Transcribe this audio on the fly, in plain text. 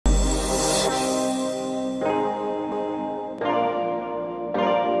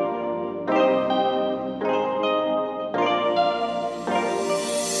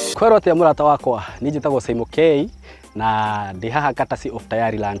Kwero atia murata wakwa ni njitagwo Symo K na ndi haha courtesy of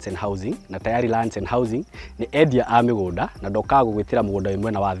Tayari Lands and Housing na Tayari Lands and Housing ni endia a migunda na ndokaga gugwitira mugunda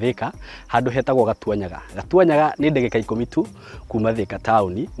mwena wa Thika handu hetagwo Gatuanyaga ni ndegeka 10 tu kuma Thika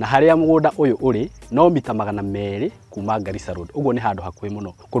town na haria mugunda uyu uri no mita 200 kuma Garissa Road uguo ni handu hakuhi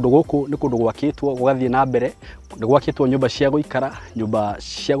muno kundu guku ni kundu gwakitwo gugathie na mbere ni gwakitwo nyumba cia guikara nyumba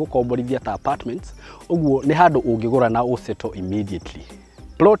cia gukomborithia ta apartments uguo ni handu ungigura na usettle immediately.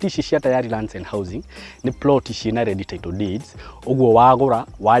 Plot ici cia Tayari Lands and Housing ni plot cina ready title deeds uguo wagura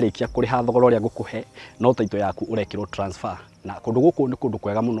warikia kuriha thogora uria ngukuhe no title yaku urekirwo transfer na kundu guku ni kundu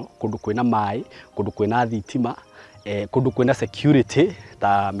kwega muno kundu kwina mai kundu kwina thitima kundu kwina security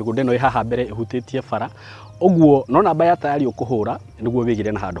ta migunda ino haha mbere ihutitie bara uguo no namba ya Tayari ukuhura niguo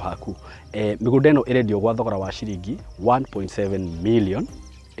wigire na handu haku migunda ino irendio gwa thogora wa ciringi 1.7 million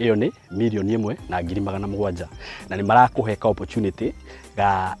iyo ni milioni 1 na 700,000 na ni marakuheka opportunity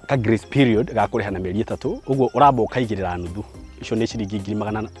ga grace period ga kuriha na mieri 3 uguo uramba ukaigirira nuthu icio ni ciringi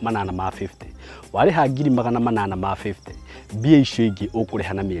 850 wariha 850 bia icio ingi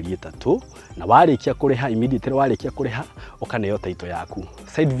ukuriha na mieri 3 na warikia kuriha immediately warikia kuriha ukaneo title yaku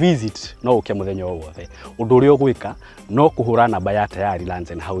site visit no uke muthenya wothe undu uri ugwika no kuhura namba ya Tayari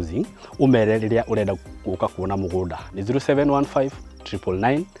Lands and Housing umereriria urenda guka kuona mugunda ni 0715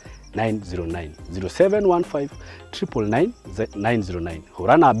 999 909 0715 999 909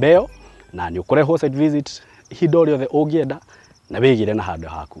 hura na beo na ni ukureho site visit hidori othe ungienda na wigire na handu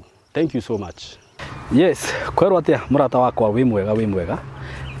haku. Thank you so much. Yes, kwero atia murata wakwa wi mwega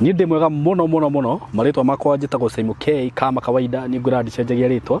ni ndi mwega muno maritwa makwa njitagwo Symo K kama kawaida ni nguradi cenjagia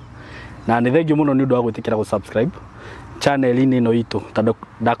ritwa na ni thengio muno ni undu wa gwitikira go subscribe channel ini no itu tondu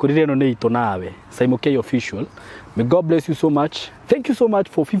ndakurire no ni itu nawe Symo K official. May God bless you so much. Thank you so much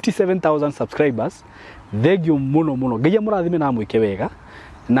for 57,000 subscribers. Thank you muno ngai murathime na mwike wega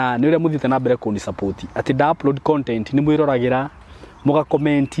na ni uria muthite na mbere kuni support ati da upload content ni mwiragira muga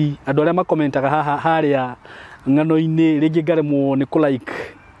comment andu aria makomentaga haha haria ng'ano-ini ringi ngaremwo ni ku like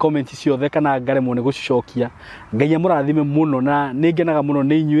comment ciothe kana ngaremwo ni gucokia ngai murathime muno na ni ngenaga muno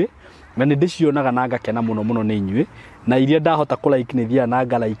ni inyue na ni ndicionaga na ngakena muno ni inyue na iria ndahota ku like ni thia na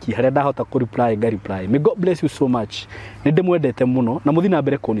nga like haria ndahota ku reply ga reply. May God bless you so much. Ni ndimwendete muno na muthina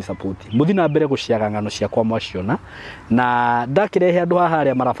mbere kuni support muthina mbere guciaga ng'ano ciakwa mwaciona na ndakirehe andu haha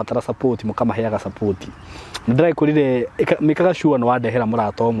haria marabatara support mukamaheaga support ndirai kurire mikaga sure no wandehera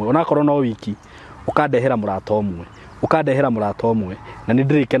murata omwe onakorwo no wiki ukandehera murata omwe na ni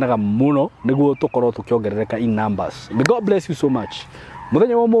ndirikenaga muno niguo tukorwo tukiongerereka in numbers. May God bless you so much.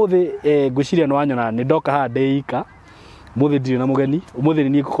 Muthenya wa muthi ngwiciria no wanyona ni ndoka ha ndeika muthi ndiri na mugeni umuthi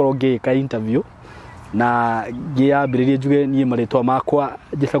ni ngukorwo ngika interview na ngiambiririe njuge nie maritwa makwa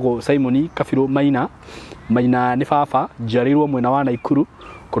njitagwo Simon Kabiru Maina ni baba njarirwo mwena wa Naikuru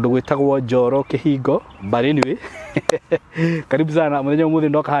kundu gwitagwo Njoro Kihingo but anyway karibu sana muthenya wa muthi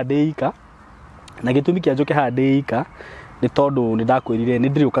ndoka ha ndeika na gitumi kia njoke ha ndeika ni tondu ni ndakwirire ni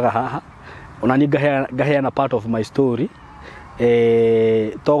ndiriukaga haha ona ni ngaheana part of my story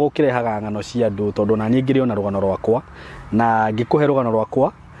togo kirehaga ng'ano cia andu tondu na ni ngiri ona rugano rwakwa na ngikuhe rugano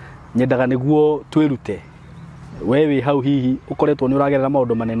rwakwa nyendaga niguo twirute wewe hau hihi ukoretwo ni uragerera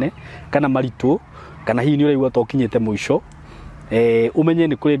maundu manene kana maritu kana hihi ni uraigua tokinyite muico umenye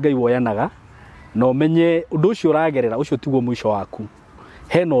ni kuri Ngai woyanaga no umenye undu ucio uragerera ucio tiguo muico waku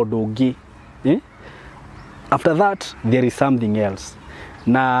hena undu ungi after that there is something else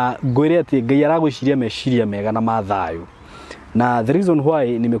na ngwire ati Ngai aragwiciria meciria mega na mathayo. Na the reason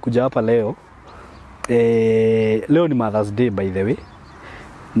why nimekuja hapa leo leo ni Mother's Day by the way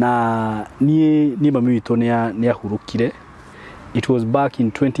na ni mami witu ni ahurukire. It was back in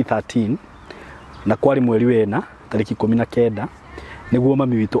 2013 na kwari mweri wena tariki 19 niguo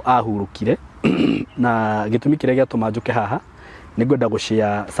mami witu ahurukire na gitumi kiria giatuma njuke haha nigwenda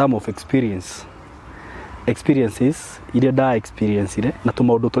gushare some of experiences iria da experience na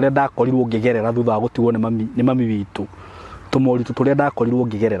tumaundu turia ndakorirwo ngigerera thutha wa gutigwo ni mami witu tumoritu turia ndakorirwo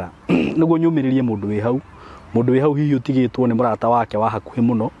ngigerera niguo nyumiririe mundu wi hau hihi utigitwo ni murata wake wa hakuhi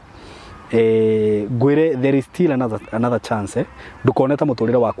muno ngwire there is still another chance ndukoneta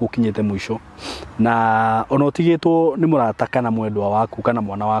muturire waku ukinyite muico na ona utigitwo ni murata kana mwendwa waku kana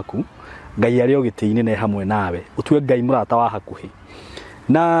mwana waku Ngai ari ogitiini ne hamwe nawe utwe Ngai murata wa hakuhi.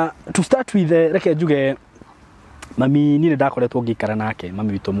 Na to start with reke njuge mami ni ndakoretwo ngikara nake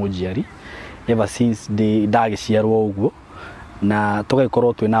mami witu mujiari ever since ndagiciarwo uguo na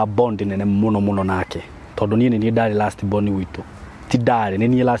tugakorwo twina bond nene muno nake tondu ni ndari last born witu ti ndari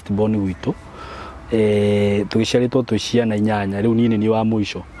ni last born witu tugiciaritwo twiciana 8 riu ni wa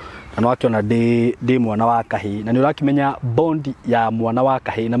muico na no akiona ndi mwana wa kahii na ni urakimenya bond ya mwana wa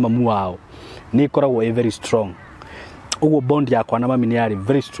kahii na mamu wao ni ikoragwo very strong. Uguo bond yakwa na mami ni yari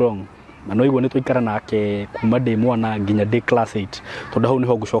very strong na no igwo ni tuikara nake kuma ndi mwana nginya ndi class 8 tondu hau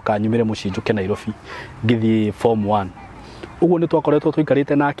niho ngucoka nyumire mucii njuke Nairobi ngithi form 1. Uguo ni twakoretwo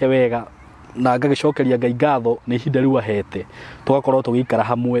tuikarite nake wega na ngagicokeria Ngai ngatho ni ihinda riu ahete tugakorwo tugikara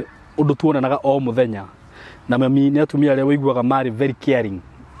hamwe undu tuonanaga o muthenya na mami ni atumia aria wiguaga mari very caring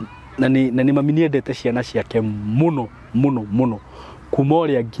na ni mami ni endete ciana ciake muno kuma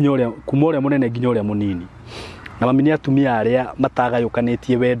uria munene nginya uria munini na mami ni atumia aria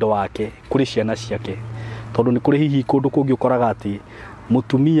matagayukanitie wendo wake kuri ciana ciake tondu ni kuri hihi kundu kungi ukoraga ati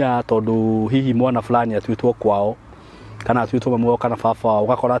mutumia tondu hihi mwana fulani atuitwo kwao kana atuitwo mamu kana baba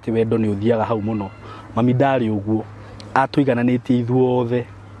ugakora ati wendo ni uthiaga hau muno. Mami ndari uguo atuigananitie ithuothe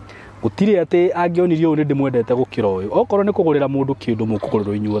gutiri ati angionirio ni ndimwendete gukira uyu okorwo ni kugurira mundu kindu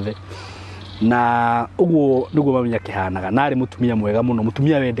mukugurirwo inyuothe na uguo niguo mami akihanaga nari mutumia mwega muno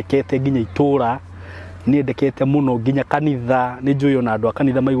mutumia wendekete nginya itura ni endekete muno nginya kanitha ni njui ona andu a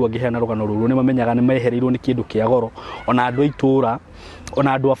kanitha maigua ngiheana rugano ruru ni mamenyaga ni mehereirwo ni kindu kia goro ona andu a itura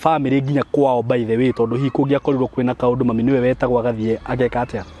ona andu a family nginya kwao by the way tondu hi kungia korirwo kwina kaundu mami niwe wetagwo agathie ageka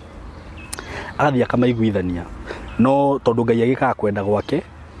atia agathie akamaiguithania no tondu Ngai agikaga kwenda gwake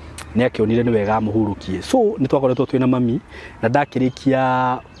ni akionire ni wega muhurukie. So ni twakoretwo twina mami na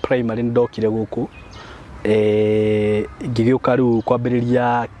ndakirikia primary ndokire guku ngigiuka riu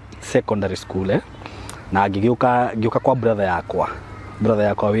kwambiriria secondary school na ngigiuka kwa brother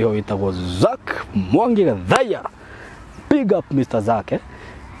yakwa wiho witagwo Zack Mwangi Gathaya. Big up Mr. Zack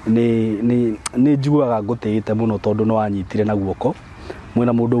ni njiguaga ngutiite muno tondu no anyitire na guoko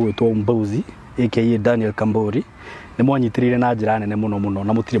mwina mundu gwitwo Mbauzi aka Daniel Kambori ni mwanyitirire na njira nene muno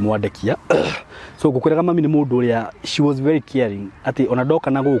na mutire mwandekia. So gukwiraga mami ni mundu uria she was very caring ati ona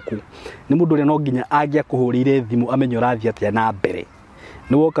ndoka na guku ni mundu uria no nginya angia kuhurire thimu amenyo rathi atia na mbere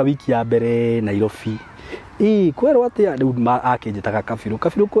ni woka wiki ya mbere Nairobi kwerwo atia riu akinjitaga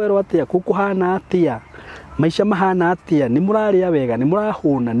kabiru kwerwo atia kukuhana atia maisha mahana atia ni muraria wega ni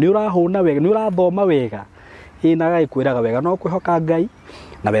murahuna ni urahuna wega ni urathoma wega na gai kwiraga wega no kwihoka Ngai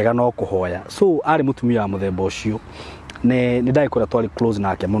na wega no kuhoya. So ari mutumia wa muthemba ucio ni ndaikora twari close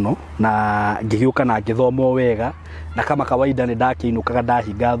nake muno na ngigiuka na ngithomo wega na kama kawaida ni ndakiinukaga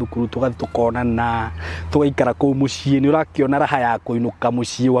ndahinga thukuru tugathi tukonana tugaikara kuu mucii ni urakiona raha ya kuinuka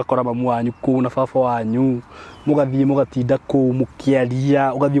mucii ugakora mamu wanyu kuu na baba wanyu mugathie mugatinda kuu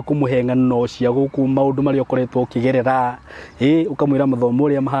mukiaria ugathie kumuhenga no cia guku maundu mari okoretwo kigerera ukamwira mathomo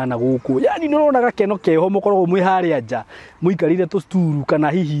uria mahana guku yani ni urona gakeno keho mukoragwo mwi haria nja muikarire tusturu kana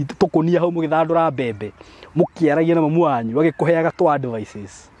hihi tukunia hau mugithandura mbembe mukiaragia na mamu wanyu agikuheaga tu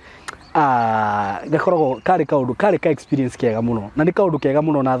advices gakoragwo kari ka experience kega muno na ni kaundu kega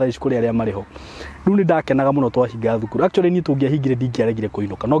muno na thaici kuri aria mariho riu ni ndakenaga muno twahinga thukuru. Actually ni tungiahingire ndingiaregire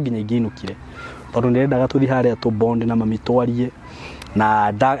kuinuka no nginya inginukire tondu ni rendaga tuthi haria tu bond na mami twarie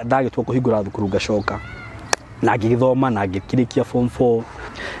na ndagitwo kuhingura thukuru ngacoka na ngithoma na ngikirikia form 4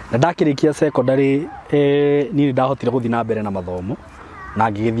 na ndakirikia secondary ni ndahotire guthi na mbere na mathomo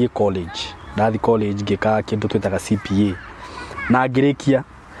na ngigithie college ndathi college ngika kindu twitaga CPA na ngirikia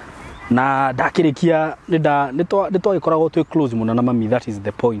na ndakirikia ni twagikoragwo twi close muno na mami. That is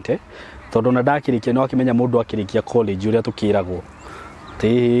the point tondu na ndakirikia no akimenya mundu akirikia college uria tukiragwo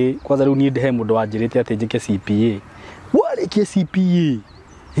kwanza riu ni ndihe mundu wanjirite ati njike CPA warikie CPA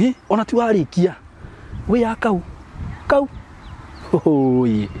ona ti warikia we akau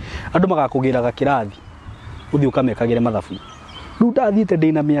andu magakugiraga kirathi uthi ukamekagire mathabu riu ndathiite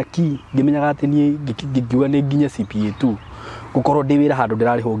ndina miaki ngimenyaga ati ni ngiuga ni nginya CPA 2 gukorwo ndi wira handu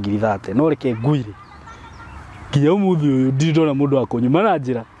ndirariho 30 no reke nguire nginya umuthi uyu ndindona mundu akunyuma na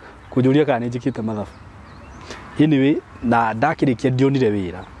njira kunjuria kana njikite mathabu. Anyway na ndakirikia ndionire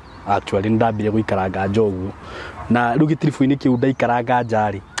wira actually ndambire guikaranga njogu na riu gitirifu-ini kiu ndaikaranga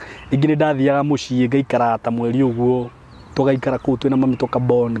njari ingi ni ndathiaga mucii ngaikara ta mweri uguo tugaikara kuu twina mami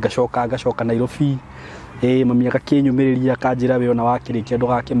tukabond ngacoka Nairobi mami agakinyumiriria kanjira we ona wakirikia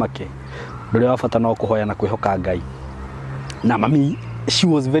ndugakimake nduri wa bata no kuhoya na kwihoka Ngai na mami she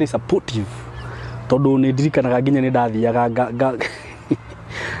was very supportive tondu ni ndirikanaga nginya ni ndathiaga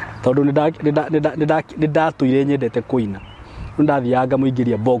tondu ni ndatuire nyendete kuina ni ndathiaga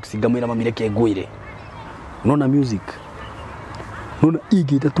muingiria box ngamwira mami reke nguire nona music nona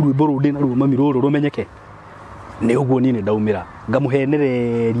igite turwimbo ru ndina ru mami ruru rumenyeke ni uguo ni ndaumira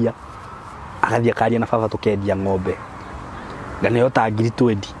ngamuhenereria agathia karia na baba tukendia ng'ombe nganeo ta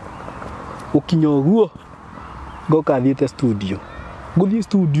 20 ukinya uguo ngoka thiete studio nguthie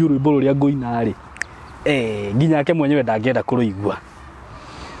studio rwimbo ruria nguina ri nginya ke mwenyewe ndangenda kuruigua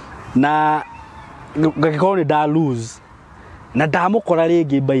na ngagikorwo ni da lose na ndamukora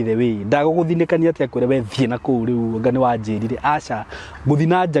ringi by the way ndaguguthinikania atia kwire we thie na kuu riu ngani wa njirire aca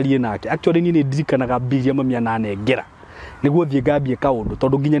nguthina njarie nake actually ni ndirikanaga biria mami ananengera niguo thie ngambie kaundu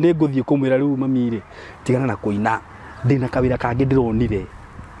tondu nginya ni nguthie kumwira riu mami ri tigana na kuina ndina kawira kangi ndironire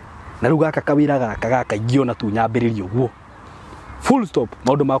na riu gaka kawira gaka ingiona tu nyambiririe uguo full stop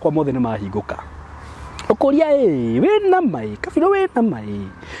maundu makwa mothe ni mahinguka ukoria wena mai kabiro wena mai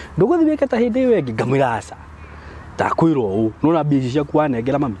nduguthi weketa hindi wengi ngamwira aca takwirwo u nona bici cia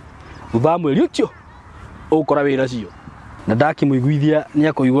kwanengera mami thutha mweri ucio ukora wira cio na ndakimuiguithia ni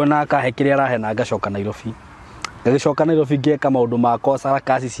akuigua na akahe kiria arahe na ngacoka Nairobi ngagicoka Nairobi ngeka maundu makwa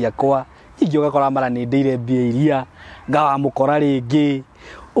sarakasi ciakwa ingio gakora mara ni ndeire mbia iria ngawa mukora ringi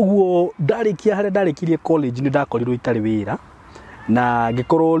uguo ndarikia hare ndarikirie college ni ndakorirwo itari wira na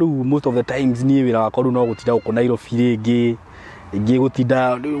ngikorwo riu most of the times ni wira wakwa riu no gutinda guko Nairobi ringi ingi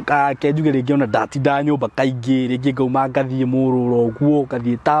gutinda ka njuge ringi ona ndatinda nyumba kaingi ringi ngauma ngathie mururo guo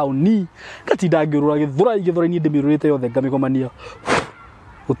ngathie town ngatinda ngirura githurai-ini ndimirurite yothe ngamigomania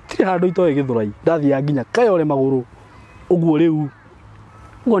gutire handu itoe githurai ndathia nginya kayore maguru uguo riu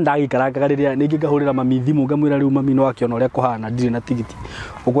uguo ndagikaranga riria ningi ngahurira mami thimu ngamwira riu mami no akiona uria kuhana ndire na tigiti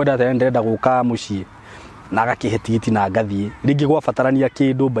ukwenda ta ndenda guka mucii na agakihe tigiti na ngathie ringi gwabatarania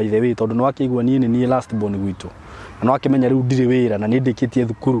kindu by the way tondu no akigua ni last born gwitu no akimenya riu ndire wira na nindikitie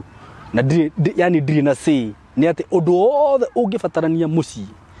thukuru na ndire yani ndire na say ni ati undu wothe ungibatarania mucii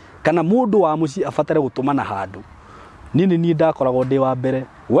kana mundu wa mucii abatare gutumana handu ni ndakoragwo ndi wa mbere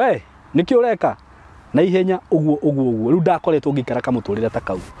we niki ureka na ihenya uguo riu ndakoretwo ngikara kamuturire ta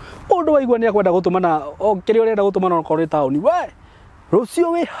kau undu waigua ni akwenda gutumana kiri urenda gutumana no kore town we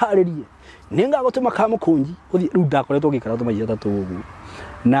rucio we haririe ninga gutuma kamukunji riu ndakoretwo ngikara tumaia tatu uguo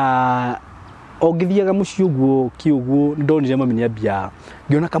na ogithiaga muci uguo kiuguo ndonire mami ni ambia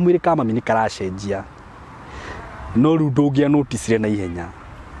ngiona kamwiri ka mami ni karacenjia no riu ndungia notice na ihenya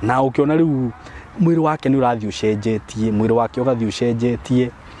na ukiona riu mwiri wake ni urathii ucenjetie mwiri wake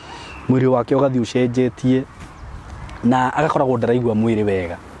ugathii ucenjetie na agakoragwo ndaraigua mwiri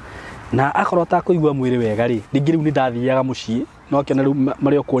wega na akorwo ta kuigua mwiri wega ri ringi riu ni ndathiaga muci no akiona riu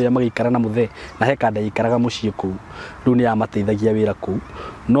mario kuria magikara na muthe na heka ndaikaraga muci ku riu ni amateithagia wira ku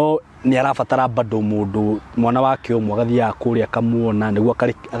no ni arabatara bado mundu mwana wake umwe agathia kuria kamuona niguo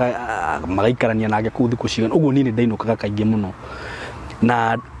magaikarania nake ku thiku cigana uguo ni ndainukaga kaingi muno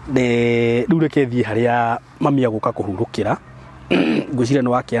na riu reke thie haria mami aguka kuhurukira ngwiciria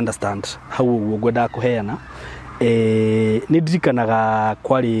no wake understand hau uguo ngwenda kuheana ni ndirikanaga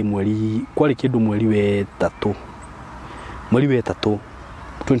kwari kindu mweri wetatu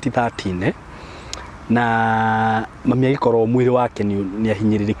 2013 na mami agikorwo mwiri wake ni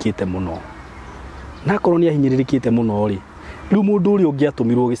ahinyiririkite muno na akorwo ni ahinyiririkite muno ri riu mundu uri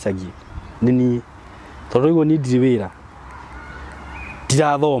ungiatumirwo gicagi nini tondu igwo ni ndiri wira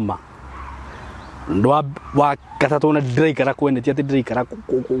ndirathoma ndwa wa gatatu na ndiraikara kweneti ati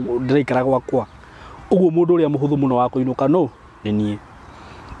ndiraikara gwakwa uguo mundu uria muhuthu muno wa kuinuka no nini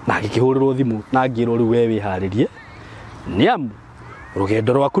na gikihurirwo thimu na ngirwo riu we wiharirie niamu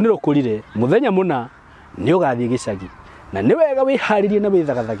rugendo rwaku ni rukurire muthenya muna ni ugathie gicagi na ni wega wiharirie na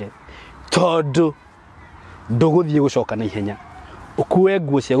withagathage tondu nduguthie gucoka na ihenya ukue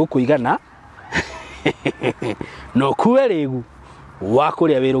nguo cia gukuigana no kuwe rigu wa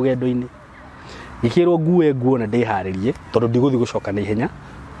kuria wi rugendo-ini ikirwo ngue nguo na ndiharirie tondu ndiguthie gucoka na ihenya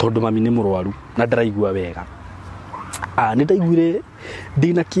tondu mami ni murwaru na ndaraigua wega ni ndaiguire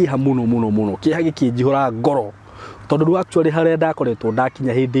ndina kiha muno kiha gikinjihura ngoro tondu actually haria ndakoretwo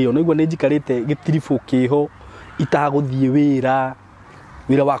ndakinya hindi iyo noigua ni njikarite gitirifu kiho itaguthie wira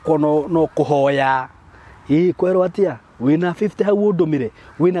wakwa no kuhoya kwerwo atia wina 50 hau undumire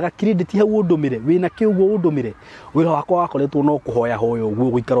wina ga credit hau undumire wina kiugo undumire wira wakwa wakoretwo no kuhoya hoyo uguo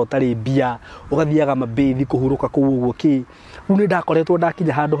guikara utari mbia ugathiaga mabithi kuhuruka ku uguo ki riu ni ndakoretwo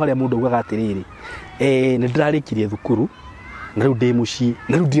ndakinya handu haria mundu ugaga atiriri ni ndirarikirie thukuru na riu ndi muci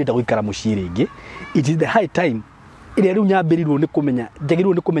na riu ndirenda guikara muci ringi it is the high time iria riu nyambirirwo ni kumenya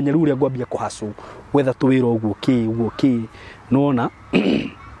njagirwo ni kumenya riu ria ngwambia kuhasu wetha tuwira uguo ki nona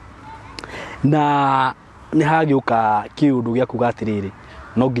na ni hagiuka kiundu gia kuga atiriri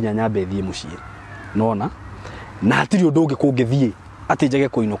no nginya nyambe thie muci nona na hatiri undu ungi kungithie ati njage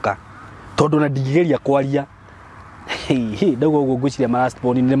kuinuka tondu na ndigeria kwaria ndago uguo ngwiciria last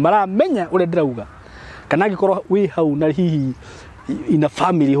born ni maramenya uria ndirauga kana ngikorwo wi hau na hihi ina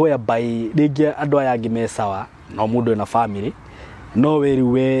family whereby ringi andu aya angi mesawa no mundu ena family no we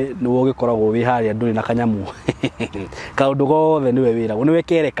ni wogikoragwo wi haria nduri na kanyamu kaundu gothe niwe wira ni we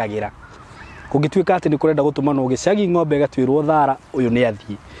kerekagira kungituika ati ni kurenda gutuma no gicagi ng'ombe gatwirwo thara uyu ni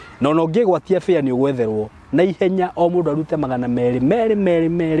athii no ngigwatia fea ni ugwetherwo na ihenya o mundu arute magana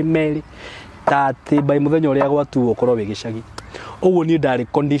meri tati by muthenya uria gwatuo korwo wi gicagi uguo ni ndari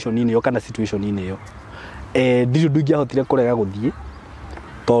condition ini yo kana situation ini yo ndiru ndungiahotire kurega guthie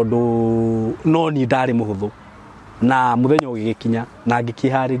tondu no ni ndari muhuthu na muthenya ugigikinya na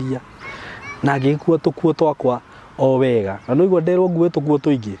ngikihariria na ngikuo tukuo twakwa o wega na no igwa nderwo nguo tukuo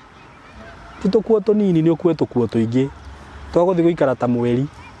tuingi ti tukuo tunini ni ukuo tukuo tuingi twaguthi guikara ta mweri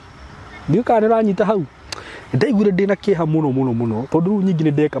ndiukane ranyita hau ndaigure ndina kiha muno tondu nyingi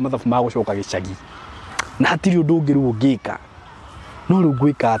ni ndeka mathabu ma gucoka gicagi na hatiri undu ungi ru ngika no ru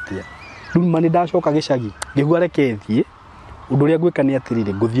ngwika atia ru mani ndacoka gicagi ngigua reke thie undu ria ngwika ni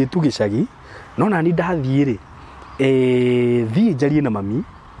atirire nguthie tu gicagi no na ni ndathie ri thie njarie na mami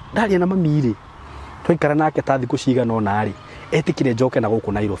ndaria na mami ri twaikara nake ta thiku cigana ona ri etikire njoke na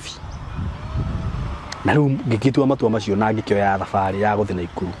guku Nairobi na ru ngikitua matua macio na ngikioya thabari ya guthi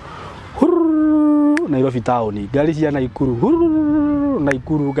Naikuru Nairobi town gari cia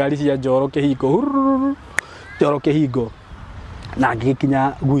Naikuru gari cia Njoro Kihingo na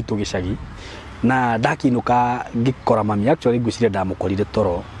ngikinya gwitu gicagi na ndakinuka ngikora mami actually ngwicire ndamukorire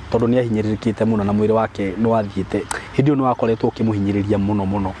toro tondu ni ahinyiririkite muno na mwiri wake no athiite hindi no akoretwo ukimuhinyiriria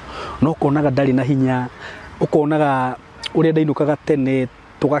muno no konaga ndari na hinya ukonaga uria ndainukaga tene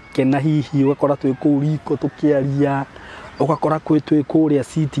tugakena hihi ugakora twi ku riko tukiaria ugakora kwitwe kuria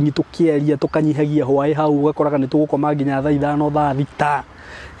sitting tukiaria tukanyihagia hwae hau ugakoraga ni tugukoma nginya thaa 5 thaa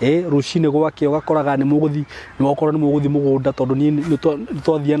 6 rucine gwake ugakoraga ni muguthi ni wakora ni muguthi mugunda tondu ni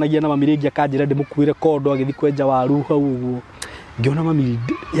twathianagia na mami ringi akanjira ndimukuire kondo agithi kwenja waru hau uguo ngiona mami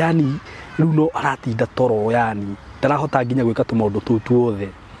yani riu no aratinda toro yani ndarahota nginya gwika tumaundu tu tuothe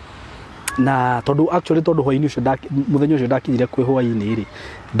na tondu actually tondu hwaini ucio muthenya ucio ndakinyire kwi hwaini ri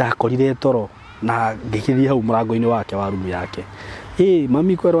ndakorire toro na ngikithia hau murango-ini wake wa rumu yake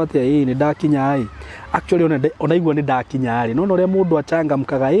mami kwerwo atia ni ndakinya actually onaigua ni ndakinya ri no ria mundu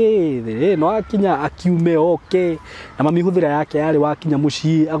achangamkaga no akinya akiume okay na mami huthira yake yari wakinya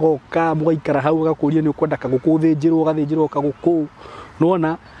mucii agoka mugaikara hau agakuria ni ukwenda kaguku thinjirwo kaguku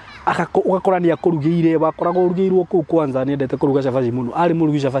nona ugakora ni akurugire wakoragwo urugiirwo ku kwanza ni ndete kuruga cabaci muno ari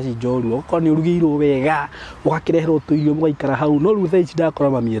murugi cabaci njoru ukoni urugiirwo wega ugakireherwo tuirio mugaikara hau no ru thaici ndakora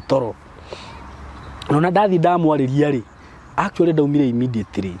mami toro nona ndathi ndamwariria ri actually ndaumire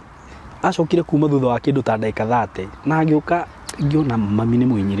immediately acokire kuma thutha wa kindu ta ndagika 30 na ngiuka ngiona mami ni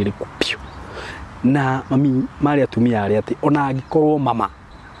muhinyiririku piu na mami mari atumia ari ati ona angikorwo mama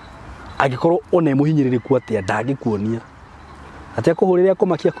angikorwo ona muhinyiririku atia ndangikuonia atia kuhurire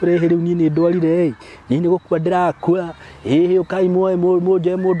akumakia kurehe riu ni ndwarire ni gukua ndirakua ukai moe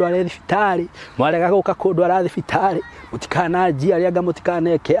moje mundu ari thibitari mwarega guka kundu ara thibitari mutikana njia ria anga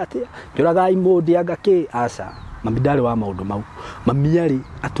mutikaneke atia njuragai mundi anga ki aca mami ndari wa maundu mau mami ari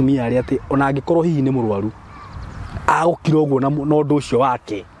atumia ari ati ona angikorwo hihi ni murwaru agukira uguo na ndu ucio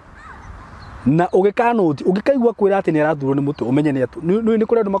wake na ugikaigua kwira ati ni arathurwo ni mutu umenye ni atu ni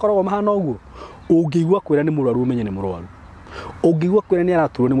kuri andu makoragwo mahana uguo ungigua kwira ni murwaru umenye ni murwaru ungigua kwira ni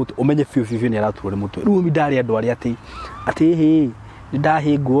arathurwo ni mutu umenye fiu ni arathurwo ni mutu riu mami ndari andu ari ati ni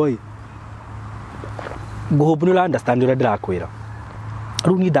ndahingwo nguhobu ni understand ura ndirakwira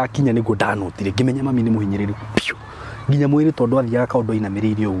riu ni ndakinya niguo ndanotire ngimenya mami ni muhinyiririku piu nginya mwiri tondu athiaga kaundu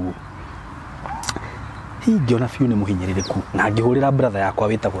inamiriire uguo ngiona fiu ni muhinyiririku na ngihurira brother yakwa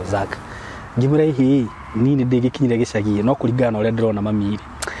witagwo Zak ngimura ni ndigikinyire gicagi no kuringana uria ndirona mami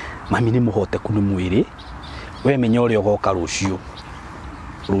ni muhoteku ni mwiri we menya uria ugoka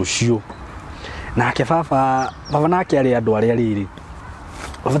rucio nake baba nake ari andu aria riri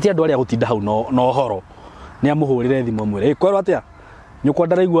baba ti andu aria gutinda hau no horo ni amuhurire thimu mwire kwerwo atia nyukwa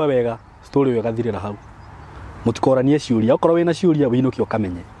ndaraigua wega story wega thirira hau mutikoranie ciuria okorwo wina ciuria winuki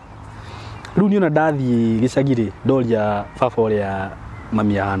ukamenye riu ni ona ndathie gicagi ri ndoria baba uria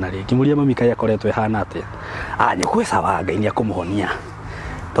mami ahana ri kimuria mami kai akoretwo ehana atia nyukwe sawa Ngai ni akumuhonia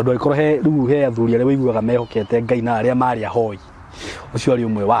tondu ikorwo riu he athuri aria wiguaga mehokete Ngai na aria mari ahoi ucio ari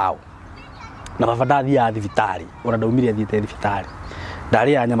umwe wao na baba ndathia thibitari ona ndaumire athiite thibitari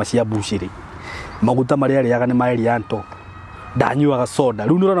ndaria nyama cia mbuciri maguta maria ariaga ni maerianto ndanyuaga soda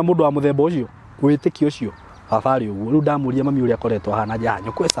riu nirona mundu wa muthemba ucio witiki ucio baba ari uguo riu ndamuria mami uria akoretwo ahana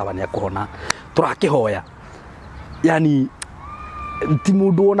nyukwe sawa ni akuhona turakihoya yani ti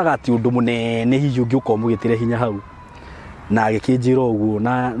mundu onaga ati undu munene hihi ungiuka mugitire hinya hau na agikinjira uguo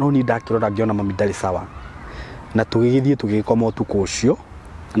na no ni ndakirora ngiona mami ndari sawa na tugigithie tugikoma utuku ucio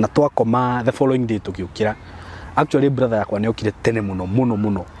na twakoma the following day tugiukira actually brother yakwa ni okire tene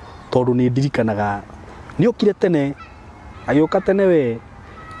muno tondu ni ndirikanaga ni okire tene agiuka tene we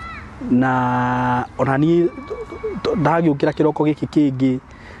na onani ndagiukira kiroko giki kingi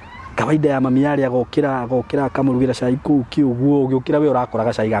kawaida ya mami yari agokira akamurugira cai kuu kiuguo ugiukira we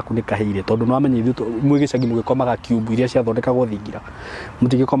urakoraga cai gaku ni kahire tondu no amenye ithu mwigicagi mugikomaga cube iria cia thondekagwo thingira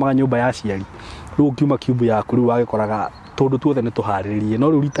mutigikomaga nyumba ya ciari riu kiuma cube yaku riu wagikoraga tondu tuothe ni tuhariririe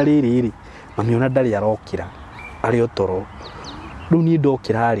no riu rita riri mami ona ndari arokira ari otoro riu ni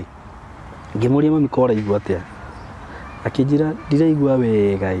ndokira ri ngimuria mami kora igua atia akinjira ndiraigua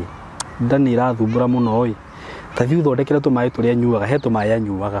wega ndani irathumbura muno oi tathi uthondekera tumai turia nyuaga he tumai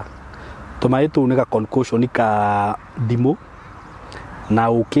anyuaga tumai tu ni ka concoction ka ndimo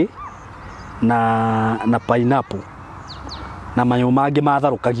na uki na pineapple na mayo mangi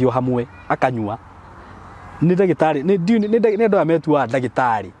matharukagio hamwe akanyua ni ndagitari ni ndo ametu wa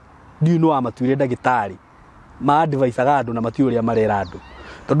ndagitari ndiu no amatuire ndagitari ma advice agado na matu uria marera andu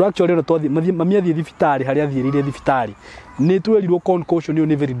tondu actually no tothi mami athie thibitari haria athirire thibitari ni twerirwo concoction yo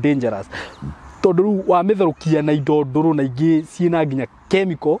ni very dangerous tondu wa mitharukia na indo nduru na ingi ciina nginya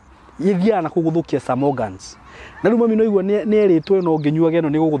chemical ithiana kuguthukia some organs na riu mami no igua ni eritwe no nginyuage no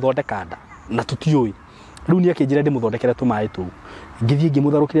ni guguthondeka nda na tutioi riu ni akinjira ndimuthondekere tumai tu ngithie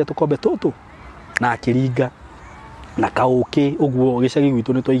ngimutharukire tukombe tutu na akiringa na kauki uguo gicagi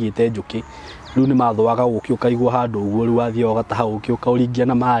gwitu ni twaigite njuki riu ni mathwaga guki ukaigwa handu uguo riu wathie ogataha uki ukauringia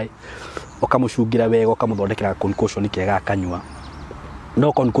na mai ukamucungira wega ukamuthondekera concoction kega akanyua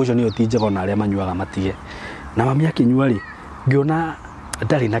no concoction yo tijego na aria manyuaga matige na mami akinyua ri ngiona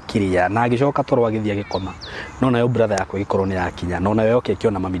ndari na kiria na agicoka toro agithia gikoma no nayo brother yakwa gikorwo ni yakinya no nayo yoke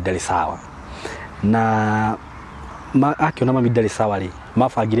kiona mami ndari sawa na akiona mami ndari sawa ri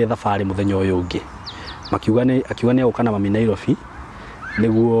mabangire thabari muthenya uyu ungi akiuga ni aukana mami Nairobi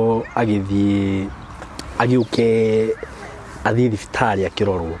niguo agithie agiuke athie thibitari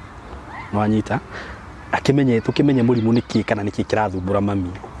akirorwo no anyita tukimenye murimu niki kana niki kirathumbura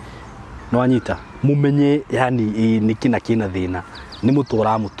mami no anyita mumenye yani niki na kina thina ni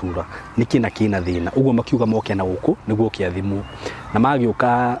mutura mutura niki na kina thina uguo makiuga moke na guku niguo kiathimu na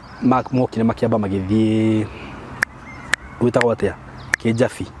magiuka mokire makiamba magithie gwitagwo atia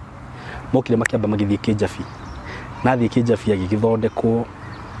Kijafi mokire makiamba magithie Kijafi nathie Kijafi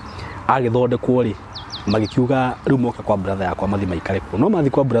agithondekwo ri magikiuga riu moka kwa brother yakwa mathi maikare ku no mathi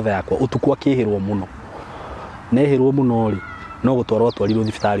kwa brother yakwa utuku akihirwo muno nehirwo muno ri no gutwarwo twarirwo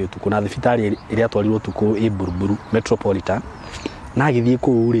thibitari utuku na thibitari iria twarirwo utuku Buruburu Metropolitan na agithie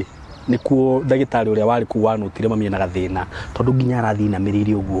ku ri nikuo ndagitari uria wari ku wanutire mami na gathina tondu nginya arathina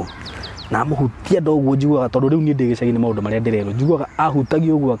miriri uguo na muhutia ndoguo njiguaga tondu riu ni ndigicagi ni maundu maria ndirero njiguaga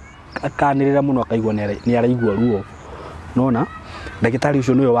ahutagio uguo akanirira muno akaigua ni araigua ruo nona ndagitari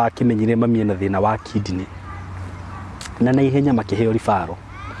ucio niwe wakimenyire mami na thina wa kidney na ihenya makiheo rifaro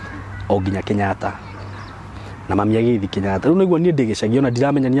o nginya Kenyatta na mami agithi Kenyatta riu niguo ni ndigicagi ona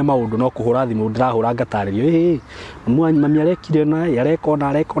ndiramenyania maundu no kuhura thimu ndirahura ngataririo mami arekire na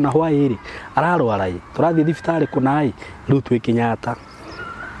arekona hwairi ararwara turathie thibitari kunai riu twi Kenyatta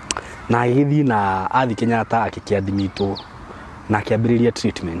na agithi na athi Kenyatta akikiadmitwo na akiambiriria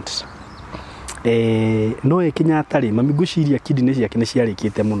treatment no Kenyatta ri mami guciria kidney ciake ni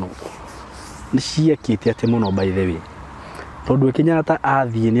ciarikite muno ni ciakite ate muno by the way tondu Kenyatta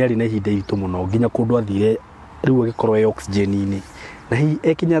athie ni ari na ihinda iritu muno nginya kundu athire riu agikorwo oxygen ini na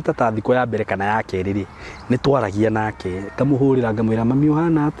hi Kenyatta ta thiko ya mbere kana ya keri ri ni twaragia nake kamuhurira ngamwira mami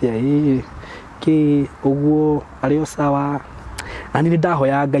uhana atia ki uguo ari o sawa na ni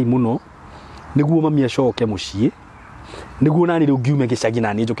ndahoya Ngai muno niguo mami acoke mucii niguo nani riu ngiume gicagi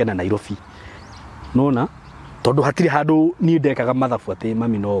na ni njuke na Nairobi nona tondu hatiri handu ni ndekaga mathabu ati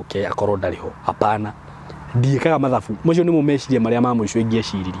mami no oke akorwo ndariho hapana ndiekaga mathabu mucio ni mumeciria maria ma muico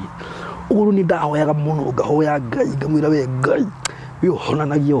ingieciririe uguru ni ndahoyaga muno ngahoya Ngai ngamwira we Ngai yo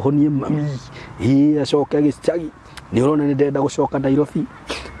honanagia honie mami acoke gicagi ni urona ni ndenda gucoka Nairobi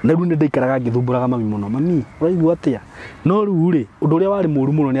na riu ni ndaikaraga ngithumburaga mami muno mami uraigua atia no riu ri undu uria wari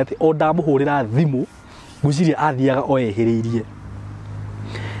muru muno ni ati o ndamuhurira thimu guciria athiaga oehiririe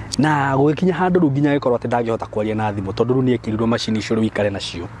na gwikinya handu ru nginya gikorwo ati ndangihota kwaria na thimu tondu ru ni ekirirwo machini icio ru ikare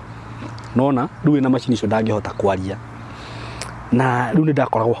nacio nona ru ina machini icio ndangihota kwaria na ru ni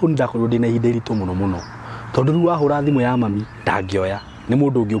ndakorwo ndina ihinda iritu muno tondu ru wahura thimu ya mami ndangioya ni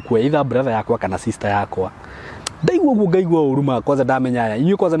mundu ungi ukua either brother yakwa kana sister yakwa ndaigua guo ngaigua uruma kwanza ndamenya aya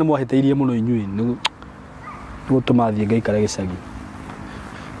inyuĩ kwanza ni mwahiteirie muno inyuĩ ni gutuma thie ngaikare gicagi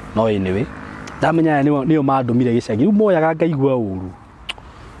no anyway ndamenya aya niyo mandumire gicagi ru moyaga ngaigua uru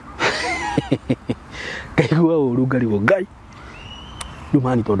ngaigua uru ngarigo Ngai ru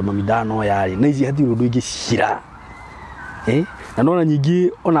mani tondu mami ndano yari na ici hati undu ingi cira na nona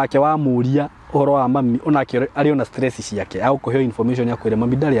nyingi onake wa muria uhoro wa mami onake ari ona stress ciake agukuhe information ya kwire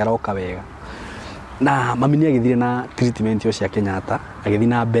mami ndari aroka wega na mami ni agithire na treatment yo cia Kenyatta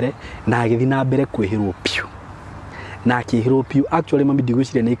agithi na mbere kwihirwo piu na akihirwo piu actually mami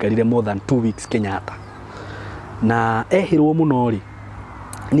ndigwicire ni ikarire more than 2 weeks Kenyatta na ehirwo muno ri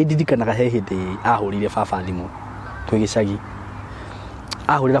ni ndidikanaga he hindi ahurire baba thimu twigicagi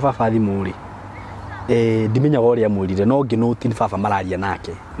ahurira baba thimu ri ndimenyaga uria amwirire no nginoti ni baba mararia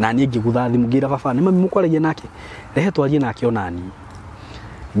nake na ni ngigutha thimu ngira baba ni mami mukwaragia nake rehe twarie nake onani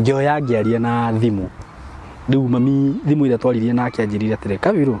ngioya ngiaria na thimu riu mami thimu ira twaririe nake anjirire atire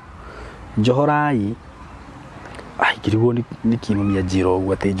Kabiru njohorai ngirigwo ni kimumia njiro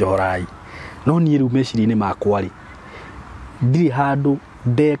uguo ati njohorai no ni riu mecirini makwa ri ndiri handu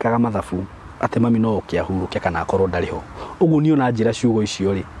ndekaga mathabu ati mami no ukiahuruke kana akorwo ndariho uguo ni ona njira ciugo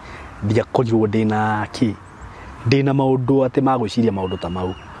icio ri ndiakorirwo ndina maundu ati magwiciria maundu ta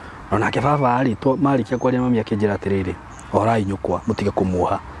mau no nake baba ri to marikia kwaria mami akinjira atiriri orai nyukwa mutige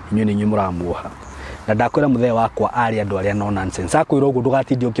kumuoha inywe ni nywe muramuoha na ndakwira muthee wakwa ari andu aria no nonsense akwira uguo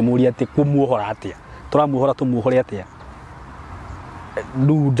ndugatindi ukimuria ati kumuohora atia turamuohora tumuohore atia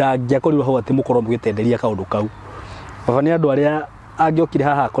nduda ngiakorirwo ho ati mukorwo mugitenderia kaundu kau baba ni andu aria angiokire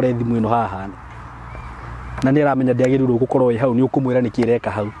haha akore thimu ino haha na ni aramenya ndiagirirwo gukorwo hau ni ukumwira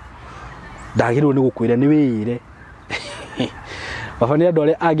nikireka hau ndagirirwo ni gukwira ni wire baba ni andu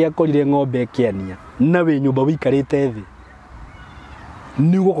aria angiakorire ng'ombe kiania na we nyumba wikarite thi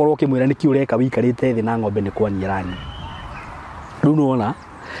ni gukorwo kimwira niki ureka wikarite thi na ng'ombe ni kwaniarani riu nona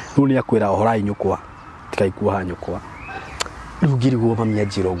riu ni akwira ohorai nyukwa tikaikua ha nyukwa riu ngirigwo mami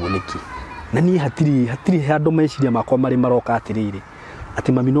anjira uguo niki na ni hatiri handu meciria makwa mari maroka atiriri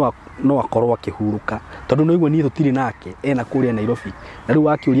ati mami no akorwo akihuruka tondu no igwe ni tutiri nake ena kuria Nairobi na riu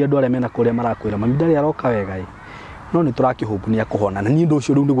akiuria andu aria mena kuria marakwira mami ndari aroka wega no ni turakihope ni akuhona na ni ndu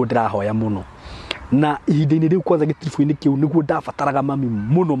ucio riu niguo ndirahoya muno na ihinda-ini riu kwanza gitirifu-ini kiu niguo ndabataraga mami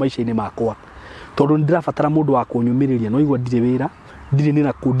muno maisha-ini makwa tondu ndirabatara mundu wa kunyumiriria no igwa ndire wira ndire ni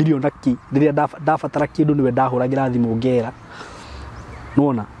na kundiri onaki riria ndabatara kindu niwe ndahuragira thimu ngera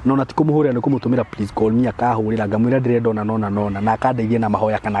nona tikumuhurira ni kumutumira please call me akahurira ngamwira ndirenda nona na akandeithia na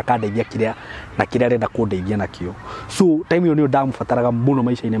mahoya kana akandeithia kiria arenda kundeithia nakio so time yo ni ndamubataraga muno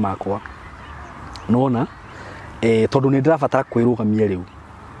maisha-ini makwa nona tondu ni ndirabatara kwirugamia riu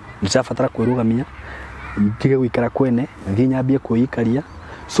ndirabatara kwirugamia ntige gwikara kwene nthi nyambie kuikaria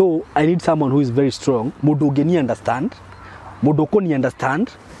so I need someone who is very strong mundu ungeni understand mundu kuni understand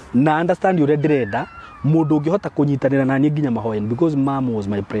na understand uria ndirenda mundu ungihota kunyitanira na ni nginya mahoya because mom was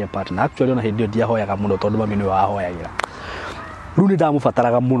my prayer partner actually ona hindi ndia hoyaga muno tondu mami ni wahoyagira riu ni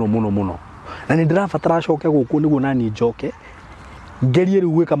ndamubataraga muno na ni ndirabatara acoke guku niguo nani njoke ngerie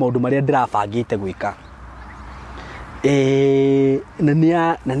riu gwika maundu maria ndirabangite gwika na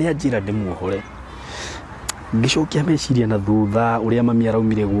ni anjira ndimuohore ngicokia meciria na thutha uria mami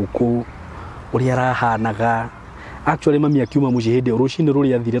araumire guku uria arahanaga actually mami akiuma muci hindi rucini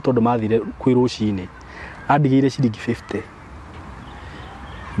ruria athire tondu mathire kwi rucini andigire ciringi 50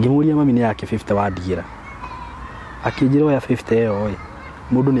 ngimuria mami ni yake 50 wandigira akinjira ya 50 eyo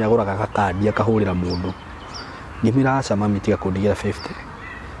mundu ni aguraga gakadi akahurira mundu ngimira aca mami tiga kundigira 50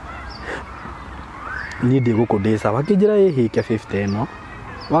 ni ndigukundisa akinjira ihike 50 no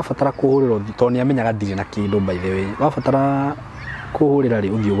wafatara kuhurira tondu ni amenyaga ndire na kindu by the way wafatara kuhurira ri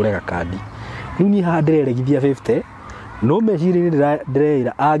uthio gure gakadi riu ni haha ndireregithia 50 no meciri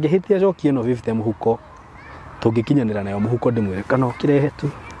ndireira angihitia cokie no 50 muhuko tungikinyanira nayo muhuko ndimwire kana kirehe tu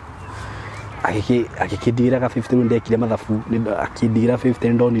agikindiraga 50 riu ndekire mathabu akindira 50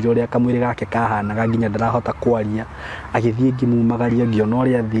 ndonire uria kamwire gake kahanaga nginya ndarahota kwaria agithie ngimumagaria ngiona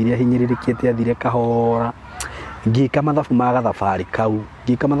uria athire ahinyirirekete athire kahora ngika mathabu ma gathabari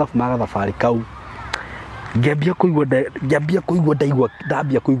kau ngambia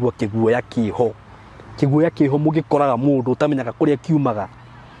kuigwa kiguoya kiho mugikoraga mundu utamenyaga kuria kiumaga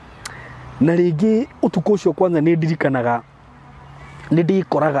na ringi utuko ucio kwanza ni ndirikanaga ni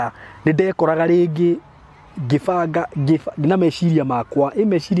ndekoraga ringi ngibanga na meciria makwa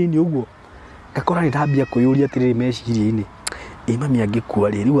meciria-ini uguo ngakora ni ndambia kuyuria atiriri meciria-ini mami angikua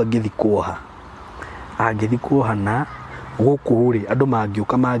riu angithi kuoha na guku ri andu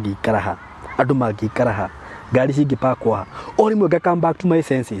mangiuka mangikara ha ngari cingipakwa ha o rimwe come back to my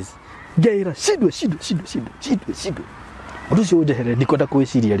senses ngeira shidwe undu cio njehere ndikwenda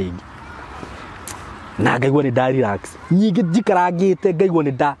kwiciria ringi na ngaigua ni nda relax nyingi njikarangite ngaigua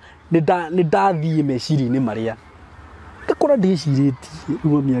ni ndathie meciria-ini maria ngakora ndiciritie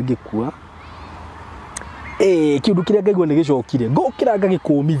riu mami angikua kiundu kiria ngaigua ni gicokire ngokira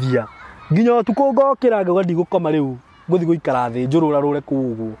ngagikumithia nginya tuko ngokira ngauga ndigukoma riu nguthi guikara thi njurura rure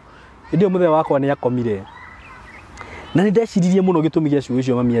kuguo ndio muthe wakwa ni akomire na ni ndeciririe muno gitumi gia ciugo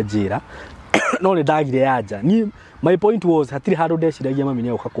icio mami anjira no ni ndagire yanja ni my point was hatiri handu ndeciragia mami ni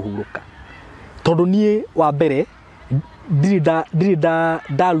aguka kuhuruka tondu nie wa mbere did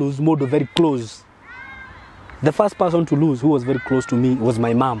lose mode very close. The first person to lose who was very close to me was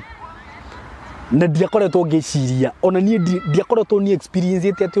my mom. Na ndiakoretwo ngiciria ona nie ndiakoretwo ni experience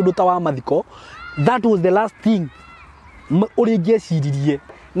ite ati undu ta wa mathiko. That was the last thing uri ngeciririe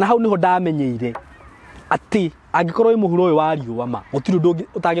na hau niho ndamenyeire ati angikorwo imuhuro uyu wa riuwa ma gutiri undu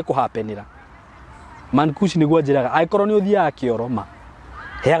utange kuhapenira. Mankushi niguo njiraga angikorwo ni uthia kioro ma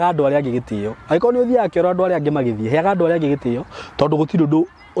heaga andu aria angi gitio angikorwo ni uthia kioro andu aria angi magithie heaga andu aria angi gitio tondu gutiri undu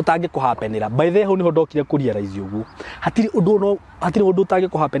utange kuhapenira. By the way niho ndokire kurealize uguo hatiri undu utange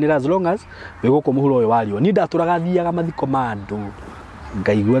kuhapenira as long as we guko muhuro uyu wa riuwa. Ni ndaturaga thiaga mathiko ma andu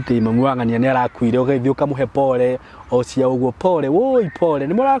ngaigua ati mamu wangania ni arakuire ugeithio kamuhe pole o cia uguo pole woi pole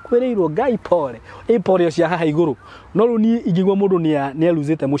ni murakuireirwo ngai pole pole o cia haha iguru no ru ni ingigwa mundu ni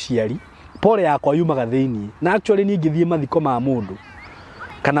aluzite muciari pole yakwa yumaga thiini na actually ni ngithie mathiko ma mundu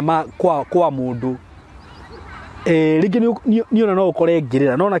kana kwa mundu ringi ni ona no ukore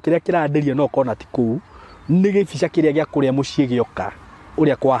ngirira no na kiria kiranderia no kona ti kuu ni gibica kiria gia kuria mucie gioka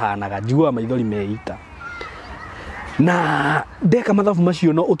uria kwahanaga njigua maithori meita na ndeka mathabu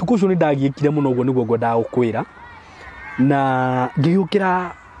macio no utuku ucio ni ndagiekire muno uguo niguo ngwendaga gukwira na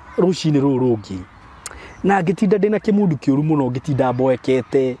ngiukira rucini rungi na ngitinda ndina kimundu kiuru muno ngitinda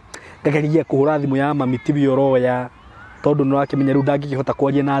mboekete ngagerigia kuhura thimu ya mami tibio roya tondu no akimenya ru ndangihota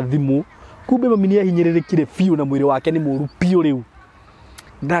kwaria na thimu kumbe mami ni ahinyiririkire fiu na mwiri wake ni muru piu riu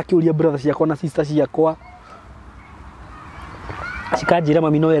ndakiuria brother ciakwa na sister ciakwa cikanjira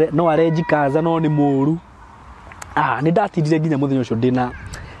mami no arejikaza no ni muru ni ndatindire nginya muthenya ucio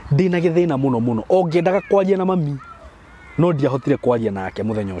ndina githina muno ongendaga kwaria na mami no ndiahotire kwaria nake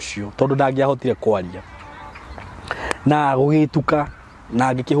muthenya ucio tondu ndangiahotire kwaria na gugituka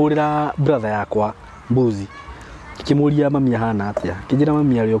na ngikihurira brother yakwa mbuzi kimuria mami hana atia kijira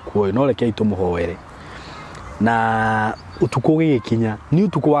mami ari okuoyo no reke itumuhoere na utuko gikinya ni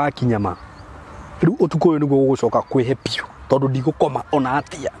utuko wa kinyama riu utuko uyu niguo gugucoka kwihe piu tondu ndigukoma ona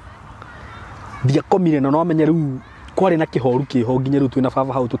atia ndiakomire no amenye riu kwari na kihoru kiho nginya riu twina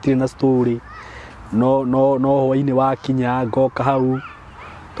baba hau tutire na story no hwaini wa kinya ngoka hau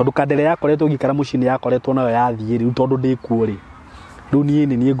tondu kandere yakoretwo ngikara mucini yakoretwo nayo yathie riu tondu ndikuo ri riu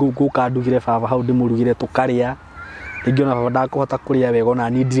nie nguka ndugire baba hau ndimurugire tukaria ringi ona baba ndakuhota kuria wega na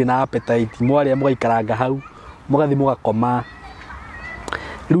ni ndire na appetite mwaria mugaikaranga hau mugathi mugakoma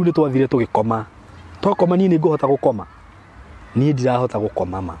riu ni twathire tugikoma twakoma nie nguhota gukoma nie ndirahota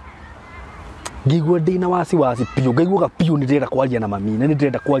gukoma ma ngigwa ndina wasi piu ngaigua piu ni ndira kwaria na mami na ni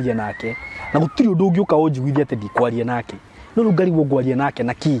ndira kwaria nake na gutiri undu ungiuka unjiguithia ati ndikwaria nake no rugari wo kwaria nake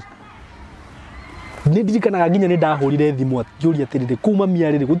na ki ni ndirikanaga nginya ni ndahurire thimu atiuria atiriri kuma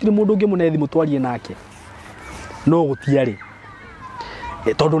miariri gutiri mundu ungi mune thimu twarie nake no gutiari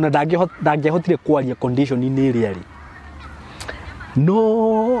tondu na ndangihotire kwaria condition ni iri ari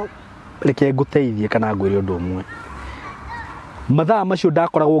no reke nguteithie kana ngwire undu umwe mathaa macio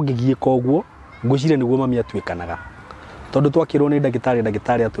ndakoragwo ngigieka uguo ngwicire niguo mami atwikanaga tondu twakirwo ni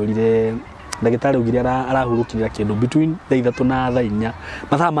ndagitari atwirire ndagitari ugire arahurukirira kindu between thaa 3 na thaa 4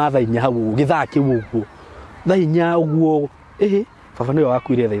 mathaa ma thaa 4 hau githaa kiu uguo thaa 4 uguo baba niwe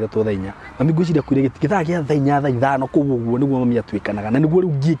wakuire thaa 3 thaa 4 mami ngwicire kuire githaa gia thaa 4 thaa 5 kuu uguo niguo mami atwikanaga na niguo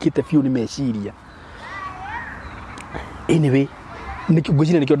riu ngiekite fiu ni meciria anyway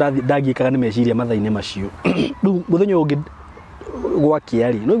ngwicire nikio ndagiekaga ni meciria mathaa-ini macio riu muthenya ungi gwa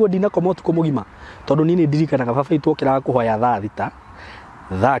kiari no igwa ndinakoma utuko mugima tondu nini ndirikanaga baba itu okiraga kuhoya thaa 6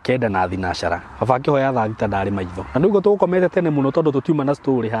 thaa 9 na thinacara baba akihoya thaa 6 ndari maitho na niguo tugukomete tene muno tondu tutiuma na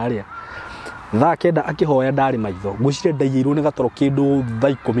story haria thaa 9 akihoya ndari maitho ngwicire ndaiyirwo ni gatoro kindu thaa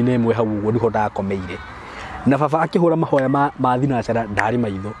 11 hau uguo niho ndakomeire na baba akihura mahoya ma thinacara ndari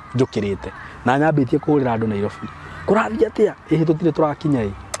maitho njukirite na nyambitie kuhurira andu Nairobi kurathia atia tutire turakinya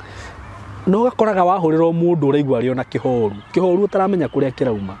no gakoraga wahurirwo mundu uraigwa ari ona kihoru utaramenya kuria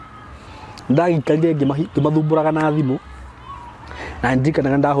kirauma ndagikarire ngimathumburaga na thimu na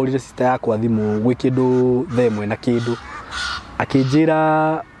ndikanaga ndahurire sister yakwa thimu gwi kindu themwe na kindu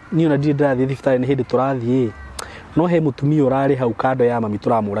akinjira ni ona ndire ndathie thibitari ni hindi turathie no he mutumia urari hau kando ya mami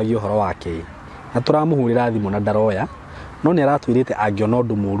turamuragia uhoro wake na turamuhurira thimu na ndaroya no ni aratwirite angiona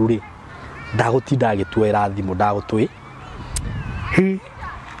undu muru ri ndagutinda agitwera thimu ndagutwi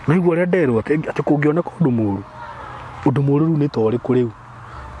naigua ria nderwo ati kungioneka undu muru riu ni tori kuriu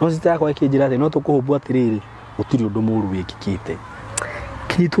no sister yakwa ikinjira ati no tukuhumbu atiriri gutiri undu muru wikikite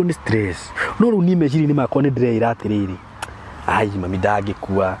kinyitwo ni stress no riu ni meciri ni makwa ni ndireira atiriri ai mami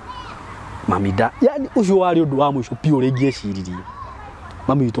ndangikua mamida yani ucio wari undu wa muico pio ringeciiririe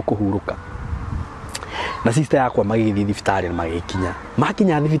mami witu kuhuruka na sister yakwa magithii thibitari na magikinya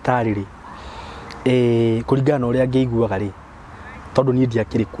makinya thibitari ri kuringana uria ngeiguaga ri tondu nie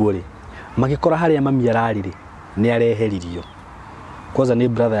ndiakiri kuo ri magikora haria mami arari ri ni areheririo kwanza ni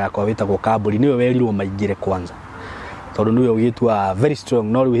brother yakwa witagwo Kamburi niwe werirwo maingire kwanza tondu niwe ugitwa very strong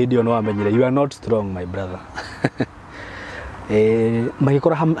no riu hindi ono amenyire you are not strong my brother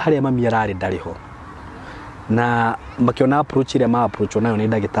magikora haria mami arari ndariho na makiona approach ile ma approach nayo ni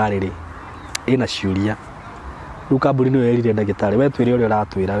ndagitari ri ina ciuria riu Kamburi niwe werire ndagitari we twire uria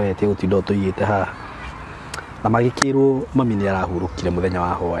uratwira we ti gutindo tuigite haha na magikirwo mami ni arahurukire muthenya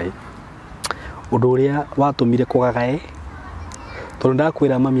wa hwaĩ undu uria watumire kugagae tondu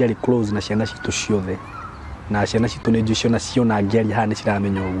ndakwira mami ari close na ciana citu ciothe na ciana citu ni njucio na ciona ngiari haha ni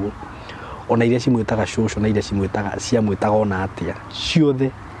ciramenya uguo ona iria cimwitaga shosho na iria cimwitaga ciamwitaga ona atia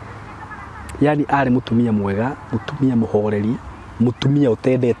ciothe yani ari mutumia mwega mutumia muhoreri mutumia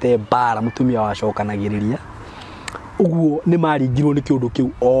utendete bara mutumia wacokanagiriria uguo ni maringirwo ni kiundu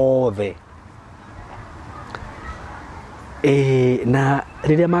kiu othe na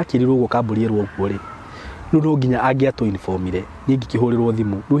riria makirirwo uguo Kamburi erwo uguo ri no nginya angiatu informire ni ngikihurirwo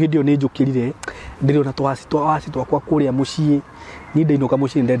thimu riu hindi yo ni njukirire ndiri na twasi twakwa kuria mucii ni ndainuka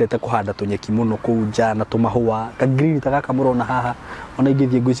mucii ndendete kuhanda tunyeki muno kuu nja na tumahua ka green taka murona haha ona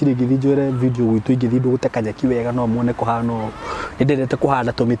ingithie ngwiciri ngithi njore video gwitu ingithi nduguteka nyeki wega no muone kuhano ni ndendete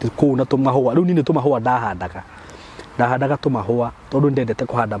kuhanda tumiti kuu na tumahua riu ni tumahua ndahandaga tumahua tondu ndendete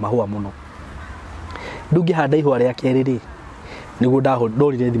kuhanda mahua muno ndungi handa ihua ria keri ri niguo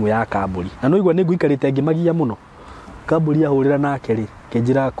ndorire thimu ya Kamburi na no igwa niguikarite ngimagia muno Kamburi ahurira nake ri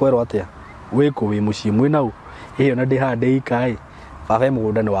kinjira kwerwo atia wiko wi mucii mwinau iyo na ndihande ikai baba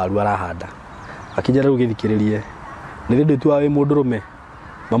mugunda ni waru arahanda akinjira ru githikiririe ni rindu tu awe mundurume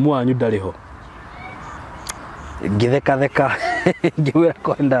mamu wanyu ndariho ngitheka ngiwira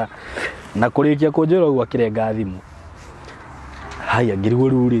kwenda na kurikia kunjira uguo akirenga thimu haya ngirigwo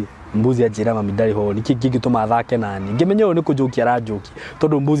ruri mbuzi ajira mami ndariho niki ngigituma thake nani ngimenya uyu ni kujukia arajuki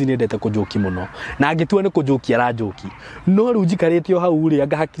tondu mbuzi ni ndete kujuki muno na agitua ni kujukia arajuki no riu njikaritio hau ri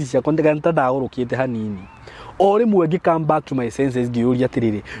anga hakiri ciakwa ndeganta ndagurukite hanini o rimwe ngi come back to my senses ngiuria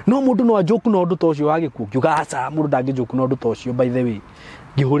atiriri no mundu no ajoku no ndu tocio wagikuo ngiuga aca mundu ndangijoku no ndu tocio by the way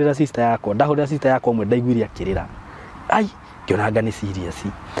ngihurira sister yakwa ndahurira sister yakwa mwe ndaiguire akirira ai ngionanga ni serious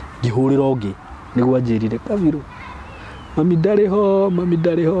ngihurira ungi niguo anjirire Kabiru mami ndariho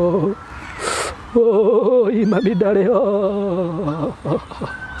oi mami ndariho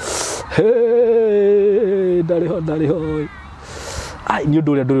hey ndariho ai ni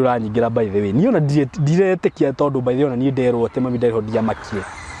undu uria nduri uranyingira by the way ni ona ndiretekia tondu by the way ona ni nderwo te mami ndariho ndiamakie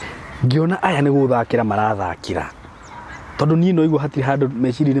ngiona aya ni guthakira marathakira tondu ni no igua hatiri handu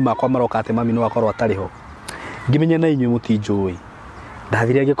meciri ni makwa maroka ate mami no akorwo atariho ngimenya na inyu mutinjui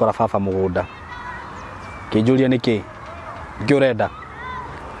ndathire ngikora baba mugunda kinjuria niki ngiurenda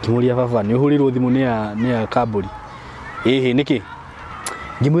kimuria baba ni uhurirwo thimu ni ya Kamburi niki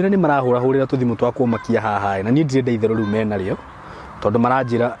ngimwira ni marahurira tuthimu twakwo makia haha na ni ndire ndeithero riu mena rio tondu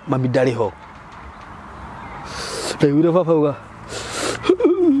maranjira mami ndariho ndaiguire baba uga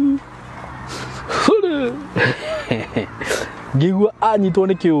ngigua anyitwo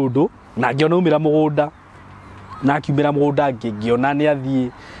ni kiundu na ngiona umira mugunda na akiumira mugunda ngiona ni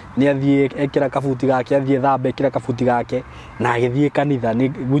athie ekira kabuti gake athie thambe ekira kabuti gake na agithie kanitha ni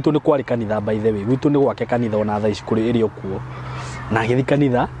gwitu ni kwari kanitha by the way gwitu ni gwake kanitha ona thaa ici kuri iri okuo na agithie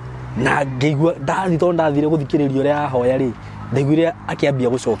kanitha na ngigua ndathire guthikiririo ria ahoya ri ndaiguire akiambia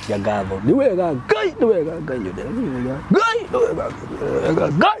gucokia ngatho ni wega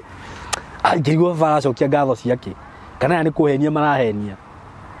ngai ngigua baba cokia ngatho ciake kana ni kuhenia marahenia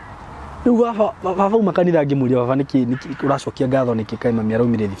riu baba uma kanitha ngimuria baba niki uracokia ngatho niki kai mami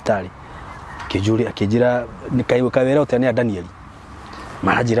araumire thibitari akijira ni kai kawera utene ya Daniel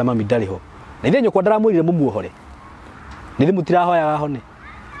maranjira mami ndariho na ithe nyokwa ndaramwirire mumuohore ni thimu tirahoyaga hone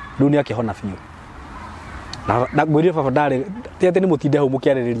riu ni akihona biu na ngwirire baba ndari ti ati ni mutinde hau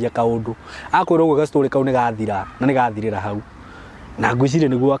mukiaririria kaundu akwira uguo ga story kau ni gathira na ni gathirira hau na ngwicire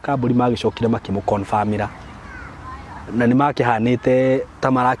niguo Kamburi magicokire makimu confirmira na ni makihanite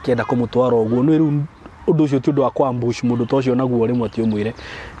ta marakienda kumutwara uguo no riu undu ucio ti undu wa kwambush mundu tocio naguo rimwe ti umwire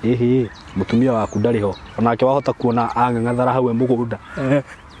mutumia waku ndariho onake wahota kuona ang'ang'athara hau mugunda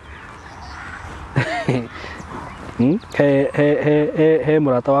he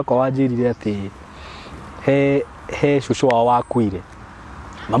murata wakwa wanjirire ati he shushu wao wakuire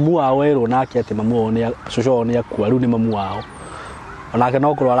mamu wao erwo nake ati mamu wao ni shushu wao ni akua riu ni mamu wao onake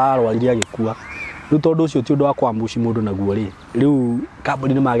no kurwara arwarire agikua riu tondu ucio ti undu wa kwambuci mundu naguo ri riu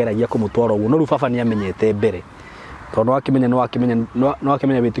kambuni ni mageragia kumutwara uguo no riu baba ni amenyete mbere tondu no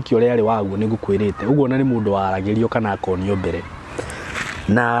akimenya witikio ria ri waguo ni ngukwirite uguo na ni mundu waragirio kana akonio mbere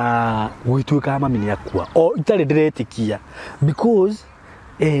na gwituika mami ni akua o itari ndiretikia because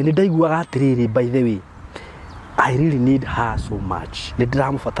ni ndaiguaga atiriri by the way I really need her so much.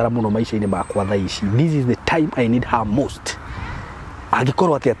 Ndiramubatara muno maisha-ini makwa thaa ici. This is the time I need her most.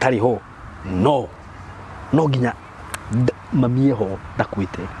 Angikorwo ati atari ho no nginya mamie ho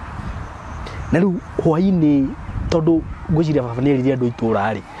ndakwite na riu hwaini tondu ngwiciria baba ni eririe andu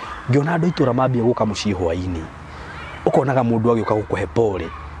itura ri ngiona andu itura mambia guka mucii hwaini ukonaga mundu agioka gukuhe pole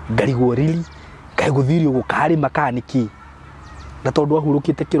ngarigwo rili kai guthirio gukari makaniki na tondu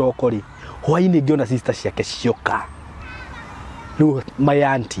ahurukite kiroko ri hwaini ngiona sister ciake cioka riu my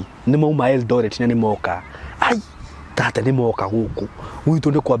auntie ni mauma Eldoret na ni moka ai tata ni moka guku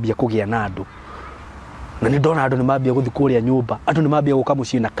gwitu ni kwambia kugia na andu na ni ndona andu ni mambia guthi kuria nyumba andu ni mambia guka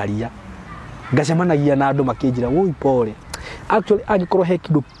mucii na karia ngacemanagia na andu makinjira woi pole actually agikorwo he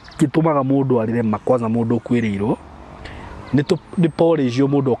kindu gitumaga mundu arire makwaza mundu kwiriirwo ni pole icio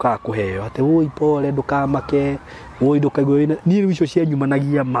mundu okaga kuheo ate woi pole ndukamake woi ndukaigwe ni riu icio cia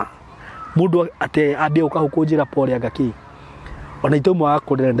nyumanagia ma mundu ate ambia uka hukunjira pole agaki ona itomo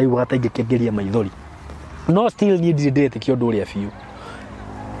akorera ndaigua ataingĩkĩngeria maithori no still ni ndire kĩondu uria biũ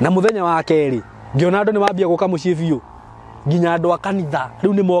na muthenya wa keri ngiona andu ni mambia guka mucii biũ nginya andu akanitha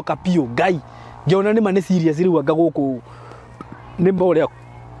riu ni moka biũ ngai ngiona ni mane serious riu anga guku ni mbore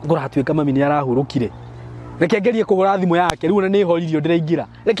nguratuika mami ni arahurukire reke ngerie kuhura thimu yake riu na ni horirio ndiraingira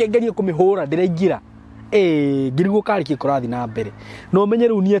reke ngerie kumihura ndiraingira ngirigwo kari kikorathi na mbere no menye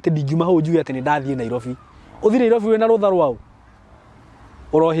riu ni ati ndingiuma hau njuge ati ni ndathie Nairobi uthi Nairobi wena rutha rwao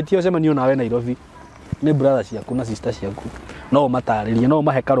urohitie ucemanio nawe Nairobi ni brother ciaku na sister ciaku no mataririe no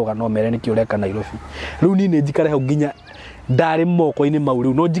mahe karuga no mere niki ureka Nairobi riu ni njikare hau nginya ndari moko-ini mau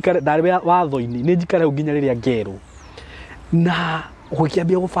riu no njikare ndari watho-ini ni njikare hau nginya riria ngeru na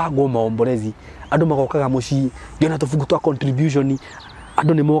gukiambia gubangwo maomborezi andu magokaga mucii ngiona tubuku twa contribution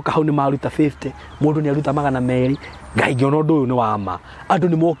andu ni moka hau ni maruta 50 mundu ni aruta 200 ngai ngiona undu uyu ni wama andu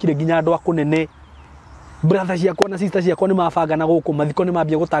ni mokire nginya andu akunene brother ciakwa na sister ciakwa ni mabanga na guku mathiko ni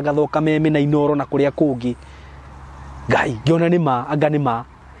mambia gutangatha kameme na inoro na kuria kungi ngai ngiona ni ma anga ni ma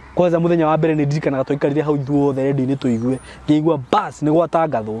kwanza muthenya wa mbere ni ndirikanaga twikarire hau ithuothe redio-ini tuigue ngĩigua bas ni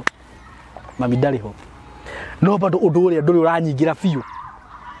gwatangathwo mami ndari ho no bado undu uria nduri uranyingira biũ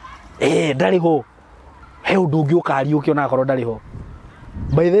ndari ho he undu ungi ukariuke ona korwo ndari ho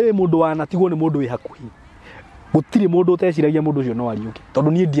by the way mundu wanatigwo ni mundu wi hakuhi gutiri mundu uteciragia mundu ucio no ariuke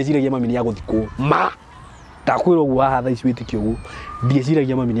tondu nie ndieciragia mami ni aguthikwo ma takwira uguo haha thaa ici witikio uguo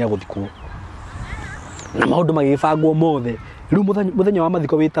ndieciragia mami ni aguthikwo na maundu magibangwo mothe riu muthenya wa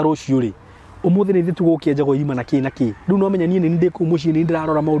mathiko wita rucio ri umuthi ni thitu gukienja go irima na ki riu no menya nie ni ndiku mucii ni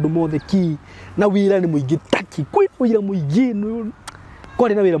ndirarora maundu mothe ki na wira ni muingi taki kwina wira muingi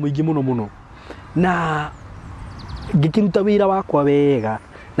kwari na wira muingi muno na ngikiruta wira wakwa wega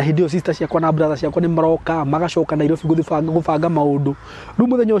na hindi o sister ciakwa na brother ciakwa ni maroka magacoka Nairobi gubanga maundu riu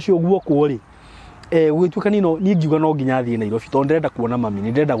muthenya ucio guo kwori gwituka nino ni ngiuga no nginya thie Nairobi tondu ndirenda kuona mami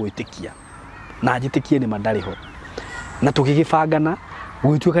ni ndirenda gwitikia na njitikie ni mandari ho na tukigibangana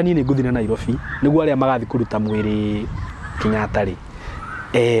gwituka nini nguthi na Nairobi niguo aria magathi kuruta mwiri Kenyatta ri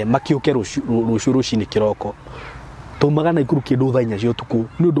makiuke rucini kiroko tumaga na ikuru kindu thaa 4 cia utuku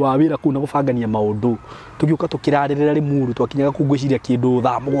ni undu wa wira kuu na gubangania maundu tugiuka tukiraririra rimuru twakinyaga kungwiciria kindu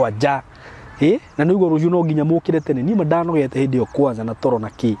thaa 7 na niguo rucio no nginya mukire tene ni mandanogete hindi yo kwanza na toro na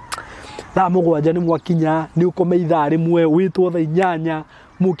ki thaa 7 ni mwakinya ni ukome ithaa rimwe witwo thaa 8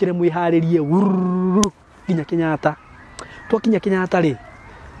 mukire mwiharirie nginya Kenyatta twakinya Kenyatta ri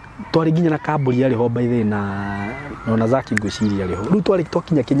twari nginya na kamburi ari ho by the na zaki ngwiciria ari ho riu twari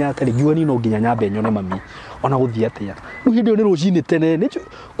twakinya Kenyatta ri ngiuga ni no nginya nyambe nyone mami ona guthia atia riu hindi ni rucini tene ni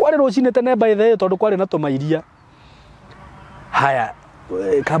kwari rucini tene by the tondu kwari na tumairia haya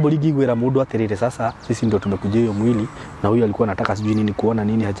kamburi ngigwira mundu atirire sasa sisi ndio tumekuja hiyo mwili na huyu alikuwa anataka sijui nini kuona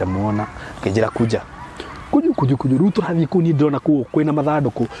nini hajamuona kejira kuja riu turathie ku ni ndona ku kwina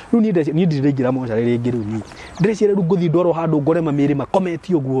mathanduku riu ni ndirengira moca riri riu ni ndireciria riu nguthi ndwaro handu ngore mamiri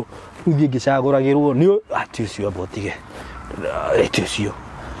makometi uguo riu thie ngicaguragirwo ni ati ucio abotige ati ucio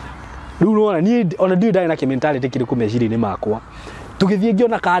riu nona ni ona ndi ndai na mentality kiriku meciria-ini makwa tugithie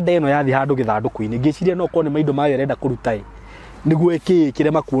ngiona kanda ino yathi handu githanduku-ini ngiciria no kone maindo mayo renda kuruta niguo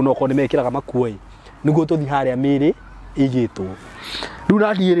kire makuo no kone mekiraga makuo niguo tuthi haria miri igitwo riu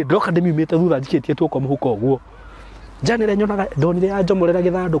nathie ri ndoka ndimiumite thutha njikitie tuoko muhuko uguo njanire nyonaga ndonire anjomorera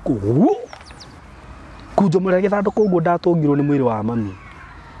githanduku kunjomorera githanduku uguo ndatungirwo ni mwiri wa mami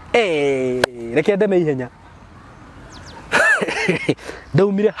reke ndeme ihenya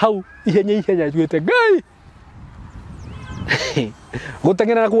ndaumire hau ihenya njwite ngai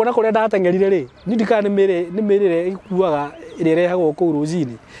guteng'era kuona kuria ndateng'erire ri ni ndikane nĩ mĩrĩre ikuaga ĩrĩa ĩrehagwo kũu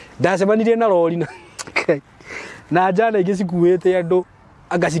rũcinĩ ndacemanirie na rori na njana ingĩ cikuĩte andũ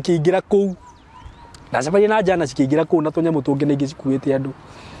anga cikĩingĩra kũu ndacemanirie na njana cikĩingĩra kũu na tũnyamũ tũngĩ na ingĩ cikuĩte andũ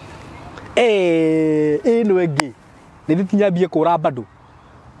ĩno ĩngĩ nĩ thitinyambie kũra bado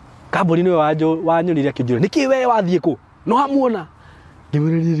kambuni nĩwe wanyonire akĩnjũria nĩkĩ we wathiĩ kũ no amuona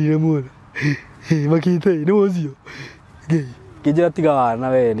ngĩmũrĩrire muona makite nĩ mũcio kĩnjĩra tiga wana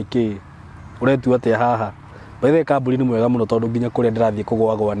we nĩkĩ ũretua atĩa haha baithe kambuni nĩ mwega mũno tondũ nginya kũrĩa ndĩrathiĩ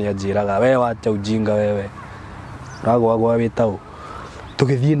kũgwagwa nĩ anjĩraga we wacha ujinga wewe ũragwagwa wĩtaũ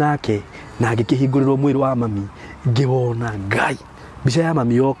tũgĩthiĩ nake na ngĩkĩhingũrĩrwo mwĩrĩ wa mami ngĩwona ngai mbica ya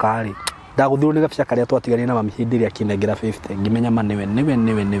mami yoka rĩ ndagũthirwo nĩ gabica karĩa twatiganire na mami hĩndĩ ĩrĩa akĩnengera 50 ngĩmenya ma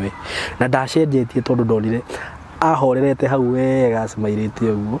nĩwe na ndacenjetie tondũ ndonire ahorerete hau wega acemairĩte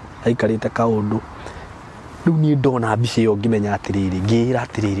ũguo aikarĩte kaũndũ rĩu niĩ ndona mbica ĩyo ngĩmenya atĩrĩrĩ ngĩĩra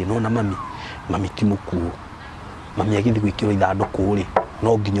atĩrĩrĩ nona mami ti mũkuũ mami agĩthiĩ gwĩkĩrwo ithandũkũ rĩ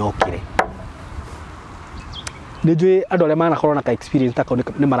no nginya okĩre nĩ njũĩ andũ arĩa manakorwo na ka experience tako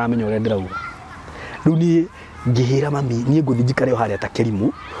nĩ maramenya ũrĩa ndĩrauga rĩu niĩ ngĩhĩra mami niĩ ngũthiĩ njikare o harĩa ta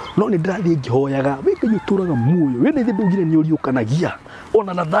Kerimu no nĩ ndĩrathiĩ ngĩhoyaga we Ngai ũtũraga muoyo we nĩ ithe ndũgire nĩ ũriũkanagia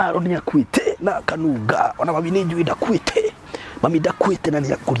ona Lazaro nĩ akuĩte na kanunga ona mami nĩ njũĩ ndakuĩte mami ndakuĩte na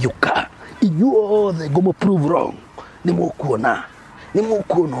nĩ akũriũka inyuothe ngũmũ prove wrong nĩ mũkuona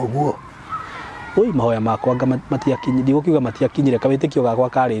ũguo oi mahoya makwa anga matiakinyire gũkiuga matiakinyire kawĩtĩkio gakwa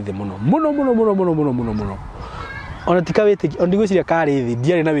karĩ thĩ mũno ona ti kawĩtĩkio ndigwĩciria karĩ thĩ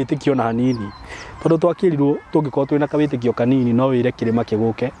ndiarĩ na wĩtĩkio na hanini tondũ twakĩrirwo tũngĩkorwo twĩna kawĩtĩkio kanini no wĩre kĩrĩma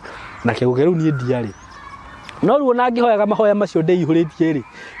kĩgũke na kĩgũke rĩu niĩ ndiarĩ no rĩu ona ngĩhoyaga mahoya macio ndĩihũrĩtie rĩ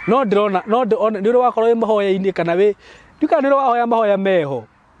no ndĩrona nĩ ũrĩ wakorwo wĩ mahoya-inĩ kana wĩ ndikana nĩ wahoya mahoya meho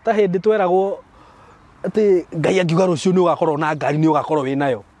ta hĩndĩ tweragwo atĩ Ngai angiuga rũciũ nĩ ũgakorwo na ngari nĩ ũgakorwo wĩ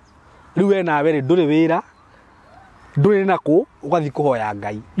nayo rĩu we nawe rĩ ndũrĩ wĩra ndũrĩ nakũ ũgathiĩ kũhoya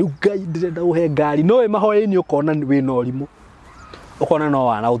Ngai rĩu Ngai ndĩrenda ũhe ngari no wĩ mahoya-inĩ ũkona wĩna ũrimũ ũkona no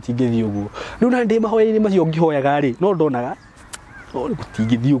wana ũtingĩthiĩ ũguo rĩu na ndĩ mahoya-inĩ macio ngĩhoyaga rĩ no ndonaga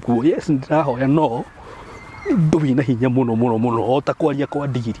gũtingĩthiĩ ũguo yes ndĩrahoya no ndũ wĩna hinya mũno o ta kwaria kwa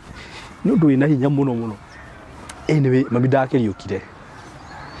ndigiri nĩ ũndũ wĩna hinya mũno anyway mami ndakĩriũkire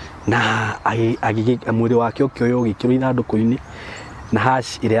na mwĩrĩ wake ũkĩoywo ũgĩkĩrwo ithandũkũ-inĩ na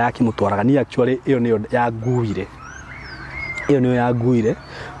hash ĩrĩa yakĩmũtwaraga niĩ actually ĩyo nĩyo yanguire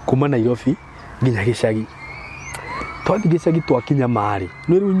kuma Nairobi nginya gĩcagi twathi gĩcagi twakinya marĩ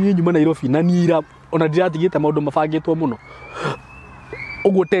nĩ rĩu niĩ nyuma Nairobi na niira ona ndiratigĩte maũndũ mabangĩtwo mũno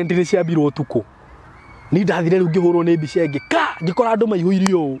ũguo tent nĩ ciambirwo ũtukũ niĩ ndathire rĩu ngĩhũrwo nĩ mbica ĩngĩ ngĩkora andũ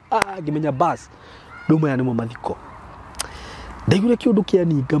maihũirio ũũ ngĩmenya bas rĩu maya nĩmo mathiko ndaigũire kĩũndũ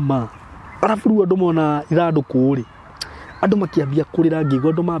kĩaninga ma arabu rĩu andũ mona ithandũkũ rĩ andũ makĩambia kũrĩra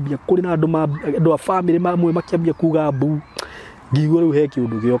ngĩigua andũ mambia kũrĩra andũ a family mamwe makĩambia kuga mbu ngĩigua rĩu he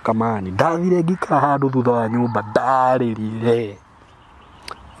kĩũndũ gĩoka mani ndathire ngĩikara handũ thutha wa nyũmba ndarĩrire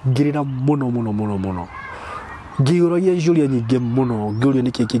ngĩrĩra mũno ngĩũragia ciũria nyingĩ mũno ngĩũria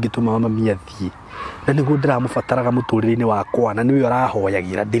nĩkĩ kĩngĩtũma mami athiĩ na nĩguo ndĩramũbataraga mũtũrĩre-inĩ wakwa na nĩwe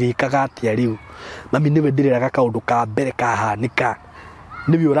ũrahoyagĩra ndĩrĩkaga atĩa rĩu mami nĩwe ndĩreraga kaũndũ ka mbere kahanĩka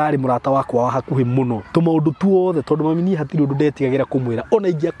nĩwe ũrarĩ mũrata wakwa wa hakuhĩ mũno tũmaũndũ tuothe tondũ mami niĩ hatirĩ ũndũ ndetigagĩra kũmwĩra ona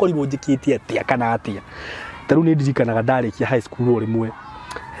ingĩakorirwo njĩkĩte atĩa kana atĩa ta rĩu nĩ ndirikanaga ndarĩkia high school rĩmwe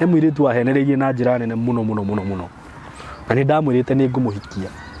he mũirĩtu wahenereirie na njĩra nene mũno na nĩ ndamwĩrĩte nĩ ngũmũhikia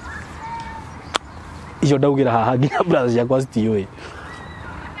icio ndaugĩra haha nginya brother ciakwa citiũĩ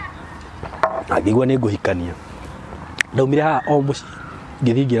na ngĩigua nĩ ngũhikania ndaumire haha o mũciĩ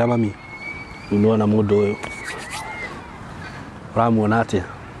ngĩthiĩ ngĩra mami nĩwona mũndũ ũyũ ũramuona atĩa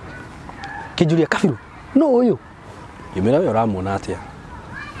kĩnjũria kabiru no ũyũ ngĩmĩra we ũramuona atĩa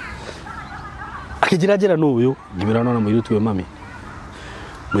akĩnjĩra no ũyũ ngĩmĩra nona mũirĩtu ũyũ mami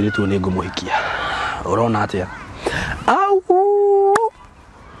mũirĩtu ũyũ nĩ ngũmũhikia ũrona atĩa au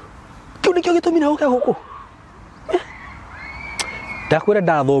kĩu nĩkĩo gĩtũmi na gũka gũkũ ndakwĩra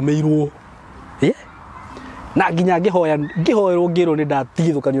ndathomeirwo na nginya ngĩhoerwo ngĩrwo nĩ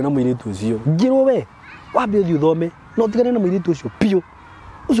ndatigithũkanio na mũirĩtu ũcio ngĩrwo we wambe ũthiĩ ũthome no tigane na mũirĩtu ũcio piũ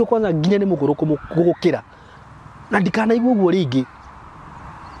ũcio kwanza nginya nĩ mũkũrũ gũgũkĩra na ndikanaigua ũguo rĩngĩ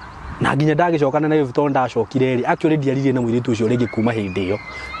na nginya ndagĩcokana na Nairobi tondũ ndacokire rĩ actually ndiaririe na mũirĩtu ũcio rĩngĩ kuma hĩndĩ ĩyo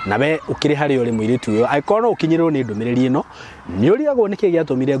na we ũkĩrĩ harĩa ũrĩ mũirĩtu ũyũ angĩkorwo no ũkinyĩrĩrwo nĩ ndũmĩrĩri ĩno nĩ ũrĩagwo nĩkĩ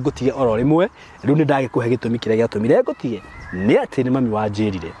gĩatũmire ngũtige oro rĩmwe rĩu nĩ ndagĩkũhe gĩtũmi kĩrĩa gĩatũmire ngũtige nĩ atĩ nĩ mami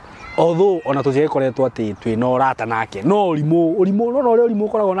wanjĩrire although ona tũcikoretwo atĩ twĩna ũrata nake no ũrimũ no ũrĩa ũrimũ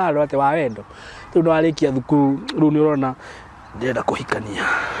ũkoragwo na andũ atĩ wa wendo rĩu no arĩkia thukuru rĩu nĩ ũrona ndĩrenda kũhikania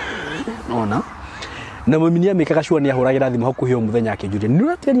nona na mami nĩ amĩkaga sure nĩ ahũragĩra thimũ hakuhĩ o mũthenya akĩnjũria nĩ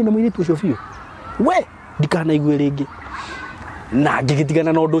ũratiania na mũirĩtu ũcio biũ we ndikanaigue rĩngĩ na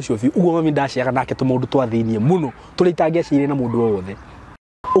ngĩgĩtigana na ũndũ ũcio biũ ũguo mami ndaciaga nake tũmaũndũ twa thĩiniĩ mũno tũrĩa itangĩaciire na mũndũ o wothe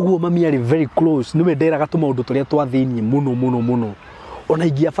ũguo mami arĩ very close nĩwe nderaga tũmaũndũ tũrĩa twa thĩiniĩ mũno ona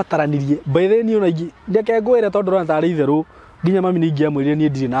ingĩabataranirie by the way ona ingĩ ndeke ngwĩre tondũ rona tarĩ itherũ nginya mami nĩ ingĩamwĩrire niĩ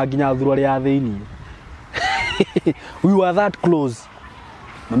ndirĩ na nginya thurwa ya thĩiniĩ we were that close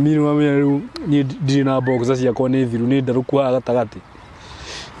mami rĩu niĩ ndirĩ na boxer ciakwa nĩ thiru nĩ ndarũku haha gatagatĩ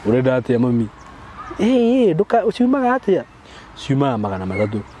ũrenda atĩa mami ciumaga atĩa ciumaga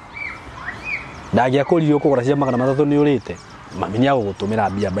 300 ndangĩakũririo kũgũra cia 300 nĩ ũrĩte mami nĩ agũgũtũmĩra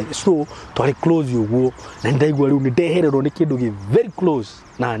mbia so twarĩ close ũguo na ndaigua rĩu nĩ ndehererwo nĩ kĩndũ gĩ very close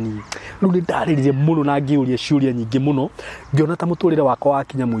na niĩ rĩu nĩ ndarĩrire mũno na ngĩũria ciũria nyingĩ mũno ngĩona ta mũtũrĩre wakwa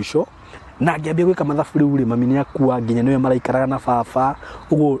wakinya mũico na ngĩambia gwĩka mathabu rĩu rĩ mami nĩ akua nginya nĩwe maraikaraga na baba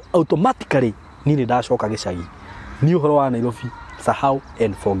ũguo automatically niĩ nĩ ndacoka gĩcagi nĩ ũhoro wa Nairobi sahau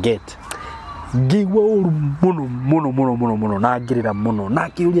and forget ngĩigua ũru mũno na ngĩrĩra mũno na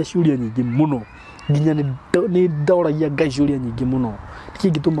ngĩũria ciũria nyingĩ mũno nginya nĩ ndaũragia Ngai ciũria nyingĩ mũno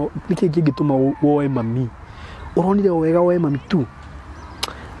nĩkĩĩ kĩngĩtũma woe mami ũronire wega woe mami tu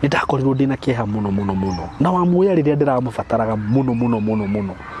nĩ ndakorirwo ndĩna kĩeha mũno na wamuoya rĩrĩa ndĩramũbataraga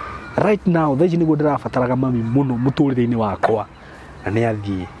mũno right now thaa ici nĩguo ndĩrabataraga mami mũno mũtũrĩre-inĩ wakwa na nĩ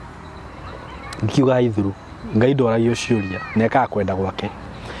athiĩ ngiuga ithuru Ngai ndoragia ciũria na ekaga kwenda gwake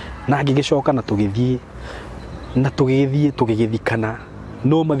na ngĩgĩcoka na tũgĩgĩthikana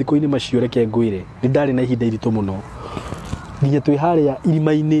no mathiko-inĩ macio reke ngwĩre nĩ ndarĩ na ihinda iritũ mũno nginya twĩ harĩa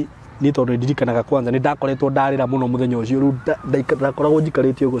irima-inĩ nĩ tondũ ndirikanaga kwanza nĩ ndakoretwo ndarĩra mũno mũthenya ũcio rĩu ndakoragwo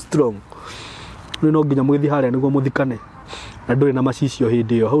njikarĩte ũguo strong rĩu no nginya mũgĩthiĩ harĩa nĩguo mũthikane na ndũrĩ na macicio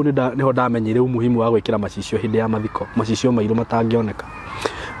hĩndĩ ĩyo hau nĩho ndamenyire umuhimu wa gwĩkĩra macicio hĩndĩ ya mathiko macicio mairũ matangĩoneka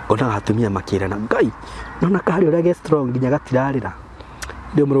ngonaga atumia makĩrana Ngai nona karĩ ũrĩa ge strong nginya gatirarĩra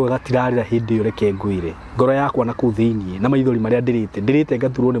ndio mũrũga gatirarĩra hĩndĩ ĩyo reke ngwĩre ngoro yakwa na kũu thĩiniĩ na maithori marĩa ndĩrĩte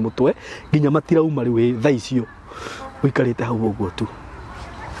ngaturwo nĩ mũtwe nginya matirauma rĩu thaa icio ũikarĩte hau ũguo tu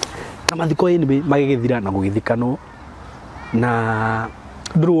na mathiko nĩ magĩgĩthira na gũgĩthikanwo na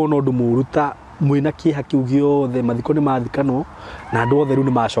ndĩrwona ũndũ mũru ta mwĩna kĩeha kĩu gĩothe mathiko nĩ mathikanwo na andũ othe rĩu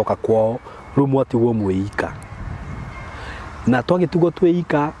nĩ macoka kwao rĩu mwatigwo mwĩika na twagĩtugwo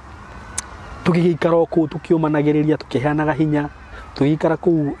twĩika tũgĩgĩikara kũu tũkĩũmanagĩrĩria tũkĩheanaga hinya tũgĩikara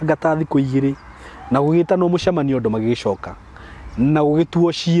kũu ngata thikũ 2 na gũgĩtanwo mũcemanio andũ magĩgĩcoka na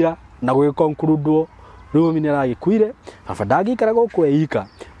gũgĩtuo cira na gũgĩkonkurudwo rĩu mami nĩ aragĩkuire baba ndangĩikara gũkũ eika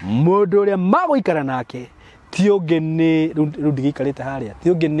mũndũ ũrĩa magũikara nake ti ũngĩ nĩ rĩu ndigĩikarĩte harĩa ti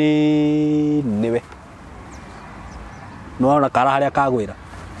ũngĩ nĩwe no ona kara harĩa kagwĩra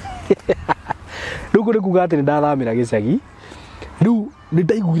rĩu kũrĩ kuga atĩ nĩ ndathamĩra gĩcagi rĩu nĩ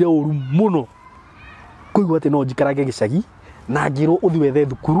ndaiguire ũru mũno kũigua atĩ no njikarage gĩcagi na ngĩrwo ũthiĩ wethe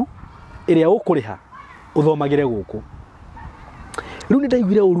thukuru ĩrĩa ũkũrĩha ũthomagĩre gũkũ rĩu nĩ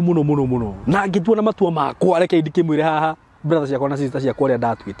ndaiguire ũru mũno na ngĩtua na matua makwa reke ndikĩmwĩre haha brother ciakwa na sister ciakwa ũrĩa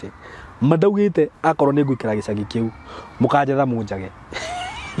ndatuĩte mandaugĩte akorwo nĩ ngũikara gĩcagi kĩu mũkanjetha mũnjage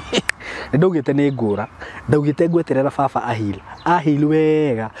nĩ ndaugĩte nĩ ngũra ndaugĩte ngweterera baba ahil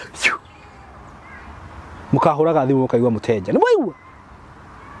wega mũkahũraga thimũ mũkaigua mũtenja nĩ mwaigua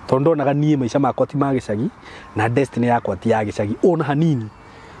tondũ ndonaga niĩ maica makwa ti ma gĩcagi na destiny yakwa ti ya gĩcagi ona hanini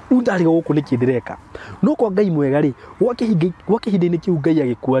rĩu ndarĩga gũkũ nĩkĩ ndĩreka no kwa Ngai mwega rĩ gwa kĩhinda-inĩ kĩu Ngai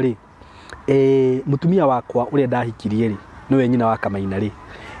agĩkua rĩ mũtumia wakwa ũrĩa ndahikirie rĩ nĩwe nyina wa Kamaina rĩ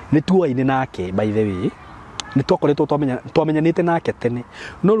nĩ tuoaine nake by the way nĩ twakoretwo twamenyanĩte nake tene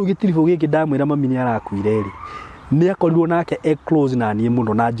no rĩu gĩtiribũ gĩkĩ ndamwĩra mami nĩ arakuire rĩ nĩ akorirwo nake close na niĩ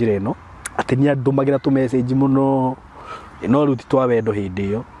mũno na njĩra ĩno atĩ nĩ andũmagĩra tũmessage mũno no rĩu ti twa wendo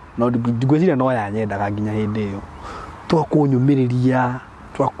hĩndĩ ĩyo no ngwĩciria no yanyendaga nginya hĩndĩ ĩyo twakũnyũmĩrĩria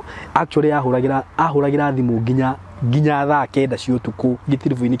actually ahũragĩra thimũ nginya thaa 9 cia ũtukũ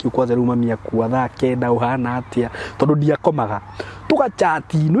gĩtiribũ-inĩ kĩu kwanza rĩu mami akua thaa 9 ũhana atĩa tondũ ndiakomaga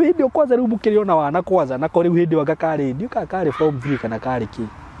tũgachati no hĩndĩ ĩyo kwanza rĩu mũkĩrĩona wana kwanza nako rĩu hĩndĩ ĩyo ngakarĩ ndio karĩ form 3 kana karĩ kĩ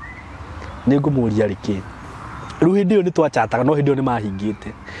nĩ ngũmũria rĩkĩ rĩu hĩndĩ ĩyo nĩ twachataga no hĩndĩ ĩyo nĩ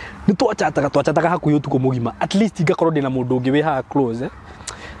mahingĩte nĩ twachataga hakuhĩ ũtukũ mũgima at least ngakorwo ndĩ na mũndũ ũngĩ wĩ haha close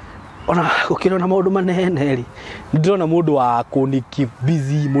ona ũkĩrona maũndũ manene rĩ ndĩrona mũndũ wa kũniki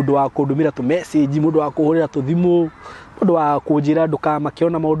busy mũndũ wa kũndũmĩra tũ message mũndũ wa kũhũrĩra tũthimũ mũndũ wa kũnjĩra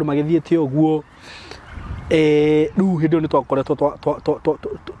ndũkamakĩona maũndũ magĩthiĩte ũguo rĩu hĩndĩ ĩyo nĩ twakoretwo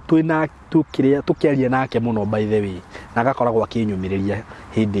twina tukiaria nake muno by the way na gakoragwo akinyumiriria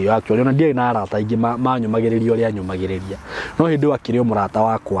hindi yo actually ona ndiye na arata ingi manyumagiriria uri anyumagiriria no hindi yo akiri murata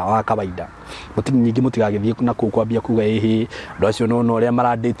wakwa wa kawaida nyingi mutigagithie na kwambia kuga ehe andu acio no uri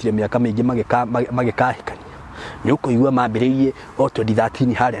maranditire miaka mingi magikahikania ni ukuigua mambiririe o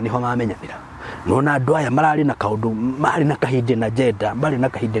 2013 haria niho mamenyanira nona andu aya marari na kaundu mari na kahinde na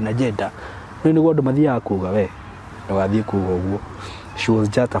jeda ni niguo andu mathia kuga we ndagathie kuga uguo. She was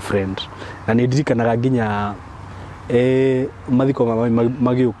just a friend. Na ndirikanaga nginya mathiko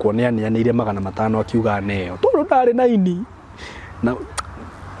magiukwo ni anianire 500 akiuga neo toro ndari na ini na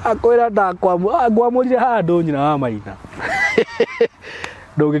akwira ngwamurire handu nyina wa maina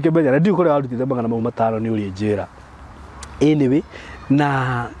ndungikimenya ndio kore arutite 500 ni uri njira anyway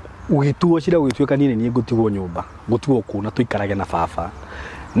na ugituo cira gwituika nini ni ngutigwo nyumba ngutigwo kuna tuikarage na baba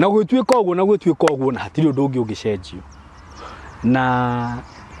na gwituika uguo na hatiri undu ungi ungicenjio na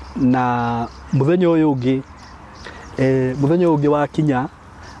muthenya uyu ungi wa kinya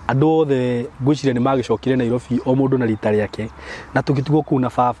andu othe ngwicire ni magicokire Nairobi o mundu na rita riake na tugitigwo kuna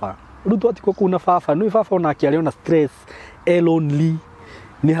baba riu twatigwo kuna baba ni baba ona akiari ona stress lonely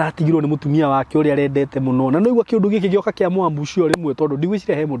ni aratigirwo ni mutumia wake uri arendete muno na no igwa kiundu giki gioka kia mwambucio rimwe tondu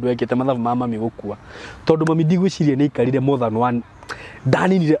ndigwicire he mundu ekete mathabu ma mami gukua tondu mami ndigwicirie ni ikarire more than one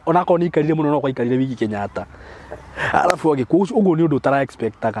ndaninire ona ko ni ikarire muno no kwa ikarire wiki Kenyatta alafu agikuo uguo ni undu utara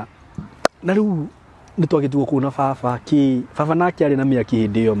expectaga na riu ni twagituo kuna baba nake ari na miaki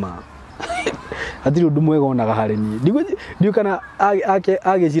hindi yo ma atiri undu mwega onaga hari ni ndio kana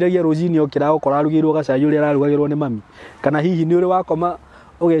ageciragia rujini okira okora arugirwo gacai uri ararugagirwo ni mami kana hihi ni uri wakoma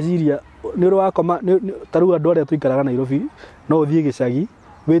ugeciria ni uri wakoma taru andu aria tuikaraga Nairobi no uthie gicagi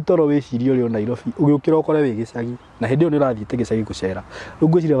witoro wicirio uri Nairobi ugiukira okore wi gicagi na hindi yo ni urathiite gicagi gucera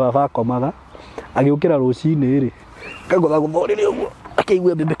ungwiciria baba akomaga agiukira rucini ri kagotha guthorire uguo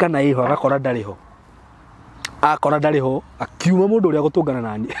akaigua mbembe kana iho agakora ndariho akiuma mundu uria gutungana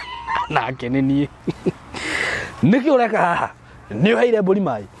nani nake ni nie niki ureka haha ni uheire mburi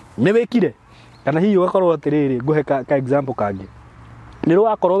mai ni wikire kana hihi ugakorwo atiriri nguhe ka example kangi ni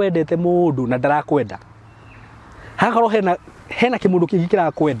rugakorwo wendete mundu na ndarakwenda hakorwo hena kimundu kingi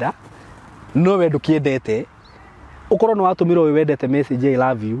kirakwenda no we ndukiendete ukorwo no watumira we wendete message I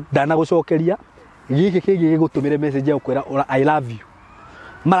love you ndana gucokeria giki kingi gigutumire message ukwira I love you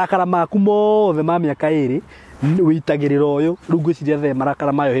marakara maku mothe ma miaka iri witagirira uyu rungwiciria the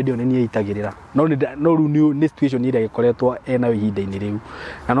marakara mayo hindi one ni itagirira no riu ni situation ire gikoretwo ena ihinda-ini riu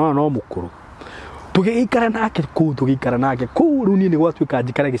na no mukuru tugikara nake ku riu ni gwatuika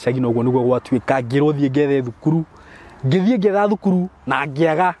njikare gicagi noguo niguo gwatuika ngirothie ngethe thukuru ngithie ngetha thukuru na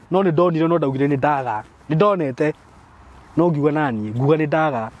ngiaga no ni ndonire no ndaugire ni ndaga ni ndonete no ngiuga nani nguga ni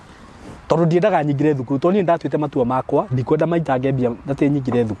ndaga tondu ndiendaga nyingire thukuru tondu ni ndatuite matua makwa ndikwenda maita ngembia ndate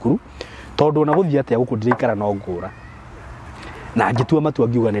nyingire thukuru tondu ona guthie atia guku ndirikara no ngura na ngitua matua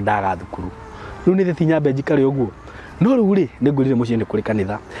ngiuga ni ndaga thukuru riu ni thinya mbe njikare uguo no riu ri ni ngurire mucii ni kuri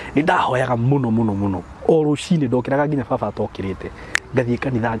kanitha ni ndahoyaga muno o rucini ndokiraga nginya baba atokirite ngathie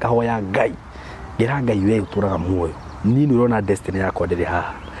kanitha ngahoya Ngai ngira Ngai we uturaga muoyo nini urona destiny yakwa ndiri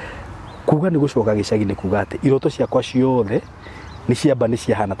haha kuga ni gucoka gicagi ni kuga ati iroto ciakwa ciothe ni ciamba ni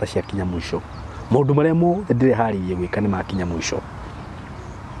ciahana ta cia kinya mwisho maundu maria mothe ndire haririe gwika ni makinya mwisho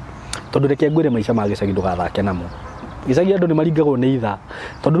tondu reke ngwire maica ma gicagi ndugathake namo gicagi andu ni maringagwo ni itha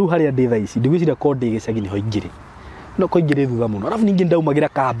tondu riu haria ndi thaa ici ndigwiciria ko ndi gicagi niho ingire no ko ingire thutha muno arafu ningi ndaumagira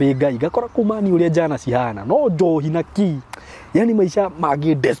kambe Ngai gakora kumani uria jana cihana no njohi na ki yani maica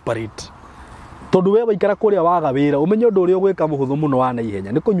magi desperate tondu we waikara kuria waga wira umenye undu uria gwika muhuthu muno wa na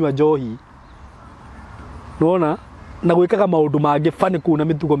ihenya ni kunywa njohi nona na gwikaga maundu mangi fani kuna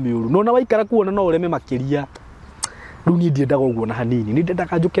mitugo miuru nona waikara kuona no ureme makiria riu ni ndiendaga uguo na hanini ni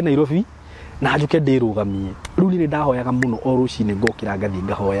ndendaga njuke Nairobi na njuke ndirugamie riu ni ndahoyaga muno o rucini ngokira ngathi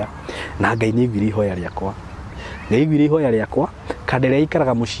ngahoya na Ngai ni igwire ihoya riakwa ngaigwire ihoya riakwa kadere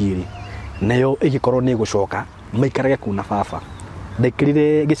ikaraga muciri nayo igikorwo ni gucoka maikarage kuna baba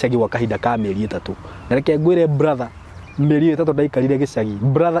ndekirire gicagi gwa kahinda ka mieri 3 na reke ngwire brother mieri 3 ndaikarire gicagi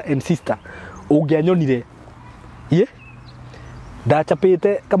brother and sister ungianyonire ye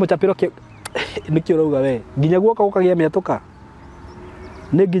ndachapite kamuchapiro nikio rauga we nginya guoka gukagia miatuka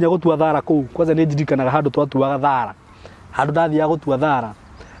ni nginya gutua thara ku kwanza ni ndirikanaga handu twatuaga thara handu ndathia gutua thara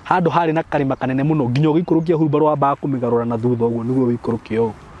handu hari na karima kanene muno nginya gikurukia hurubaro wa ba kumigarura na thutha uguo niguo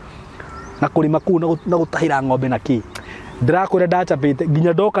wikurukio na kurima ku na gutahira ng'ombe na ki ndirakwira ndachapite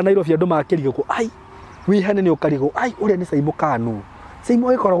nginya ndoka Nairobi andu makiriga ku ai wi hanene ukarigo ai uria ni Symo kanu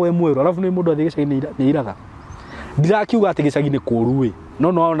Symo ikoragwo e mweru alafu ni mundu athie gicagi ni iraga ndirakiuga ati gicagi ni kuru wi no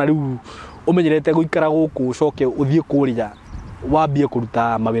ona riu umenyerete guikara guku ucoke uthie kuria wambie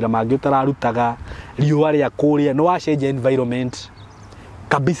kuruta mawira mangi utararutaga riua ria kuria no wa change environment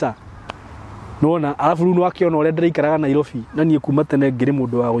kabisa nona alafu runo akiona ore ndiraikaraga Nairobi na nie kuma tene ngiri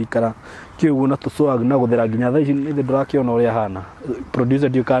mundu wa guikara kiugo na tuswag na guthera nginya thaa ici ni ndirakiona ore hana producer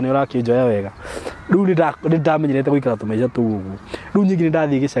ndiukane urakinjoya wega riu ni ndamenyerete guikara tumaica tu uguo riu nyingi ni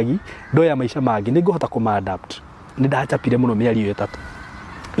ndathie gicagi ndoya maisha mangi ni nguhota kuma-adapt ni ndachapire muno mieri iyo itatu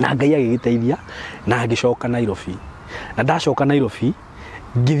na Ngai agigiteithia na ngicoka Nairobi na ndacoka Nairobi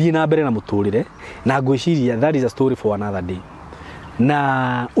ngithie na mbere na muturire na ngwiciria that is a story for another day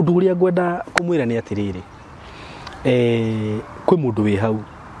na undu uria ngwenda kumwira ni atiriri kwi mundu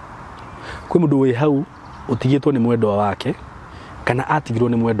wi hau utigitwo ni mwendwa wake kana atigirwo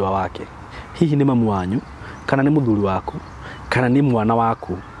ni mwendwa wake hihi ni mamu wanyu kana ni muthuri waku kana ni mwana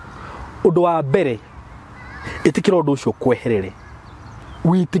waku undu wa mbere itikira undu ucio kweherere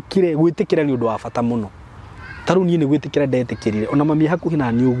gwitikira ni undu wa bata muno taru nie ni gwitikira ndetikirire ona mami hakuhi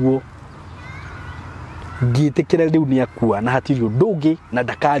na ni uguo ngitikira riu ni akua na hatiri ndungi na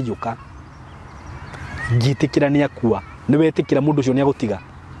ndakariuka ngitikira ni akua ni wetikira mundu ucio ni agutiga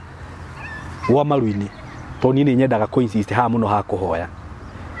wa maruini to ni nyendaga ko insist ha muno ha kuhoya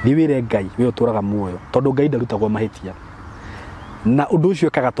thiwire Ngai we uturaga muoyo tondu Ngai ndarutagwo mahitia na undu ucio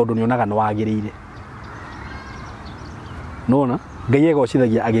kaga tondu ni onaga no wagirire nona Ngai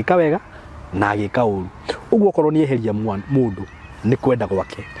egocithagia agika wega na agika uru uguo korwo ni eheria mundu ni kwenda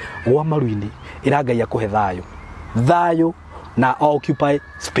gwake wa maruini ira Ngai akuhe thayo na occupy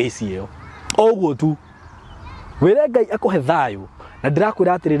space iyo oguo tu wire Ngai akuhe thayo na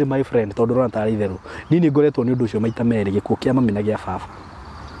ndirakwira atiriri my friend tondu rona tari theru nini ngoretwo ni undu ucio maita meri gikuo kia mami na gia baba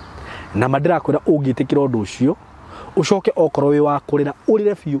na mandirakwira ungitikira undu ucio ucoke okorwo wi wa kurira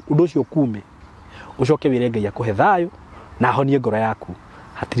urire biu undu ucio kume ucoke wire Ngai akuhe thayo na honie ngoro yaku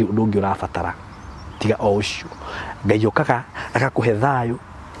hatiri undu ungi urabatara tiga o ucio Ngai okaga akakuhe thayo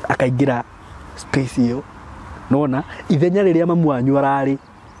akaingira space iyo nona ithenya riria mamu wanyu arari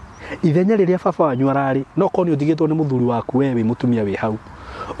ithenya riria baba wanyu arari no koni utigitwo ni muthuri waku wewe mutumia wi hau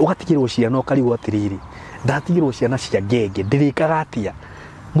ugatigirwo ciana ukarigwo atiriri ndatigirwo ciana cia ngenge ndirikaga atia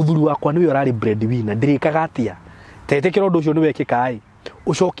muthuri wakwa niwe arari breadwinner ndirikaga atia tetekira undu ucio ni wekika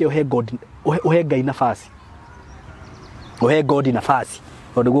ucoke uhe Ngai nafasi uhe God nafasi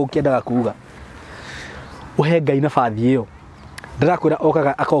tondu gukiendaga kuuga uhe Ngai nafasi iyo ndirakwira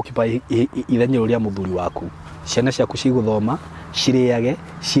okaga akaoccupy ithenya ria muthuri waku ciana ciaku ciguthoma ciriage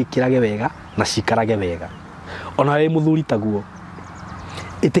ciikirage wega na cikarage wega ona we muthuri taguo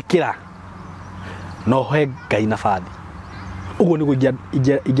itikira no he Ngai nafasi uguo ni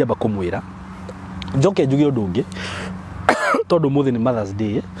ingiamba kumwira njoke njuge undu ungi tondu muthi ni Mother's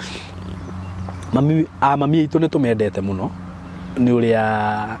Day mami itu ni tumendete muno ni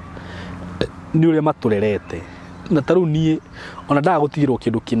uria maturerete na taru nie ona ndagutigirwo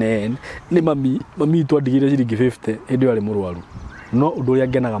kindu kinene ni mami itu andigire ciringi 50 hindi ari murwaru no undu uria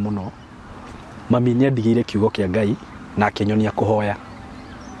ngenaga muno mami ni andigire kiugo kia Ngai na akinyonia kuhoya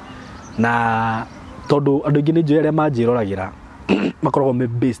na tondu andu ingi ni njui aria manjirораgira makoragwo me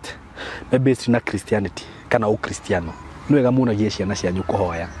based na Christianity kana ukristiano ni wega munagie ciana cianyu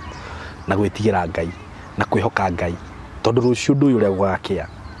kuhoya na gwitigira Ngai na kwihoka Ngai tondu rucio ndu uria gwakia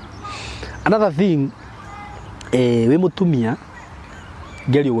another thing we mutumia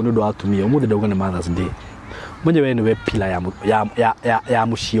ngeri ugo ndu atumia umuthi ndauga ni Mother's Day mwenye we ni we pillar ya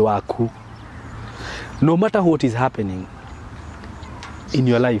mucii waku no matter what is happening in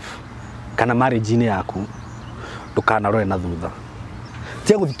your life kana marriage ni yaku ndukanarore na thutha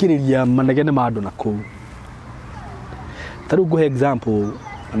tia guthikiriria manegene ma andu na kuu taru nguhe example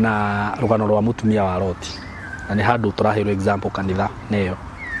na rugano rwa mutumia wa Loti na ni handu turahirwo example kanitha neyo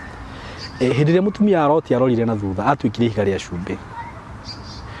hindi ria mutumia wa Loti arorire na thutha atwikire ihiga ria cumbi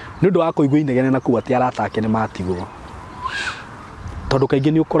ni undu wa kuigwa inegene na ku ati arata ake ni matigwo tondu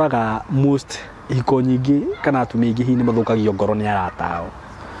kaingi ni ukoraga most ihiko nyingi kana atumia ingi hi ni mathukagio ngoro ni aratao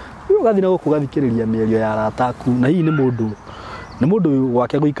ugathi na gukugathikiriria mierio ya arataku na hi ni mundu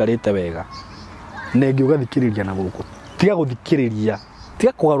gwake guikarite wega nengi ugathikiriria na guku tiga guthikiriria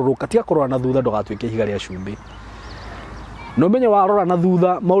tiga kugaruruka tiga kurora na thutha ndogatwike ihiga ria cumbi no menye warora na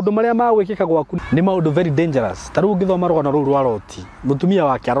thutha maundu maria magwikika gwaku ni maundu very dangerous taru ngithoma rugano ruru rwa Loti mutumia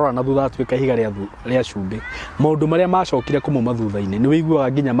wake arora na thutha atwika ihiga ria cumbi maundu maria macokire kumuma thutha-ini ni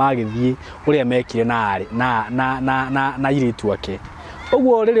wiguaga nginya magithie uria mekire na iritu ake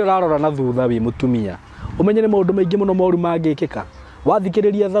uguo riri urarora na thutha wi mutumia umenye ni maundu maingi muno moru mangikika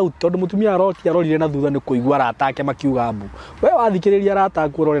wathikiriria thauti tondu mutumia Loti arorire na thutha ni kuigwa arata ake makiuga mbu we wathikiriria arata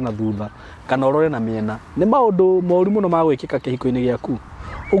aku urore na thutha kana urore na miena ni maundu moru muno magwikika kihiko-ini giaku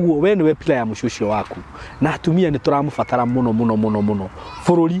uguo we niwe pila ya mushucio waku na atumia ni turamubatara muno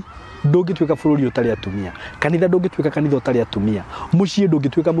bururi ndungituika bururi utari atumia kanitha ndungituika kanitha utari atumia mucii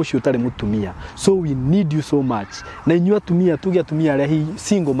ndungituika mucii utari mutumia so we need you so much na inyu atumia tuge atumia aria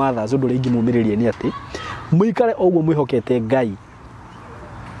single mothers undu ringi mumiririe ni ati muikare oguo mwihokete Ngai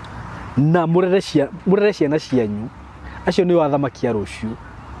na murere ciana cianyu acio ni athamaki a rucio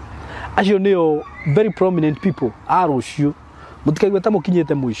acio ni very prominent people a rucio mutikaigwe ta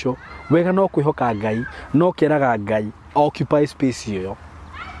mukinyete mwisho wega no kwihoka Ngai no keraga Ngai occupy space iyo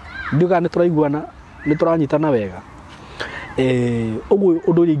ndiuga ni turaiguana ni turanyitana wega uguo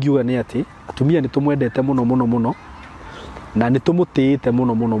undu ringiuga ni ati atumia ni tumwendete muno na ni tumutiite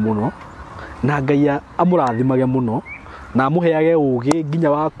muno na Ngai amurathimage muno na amuheage ugi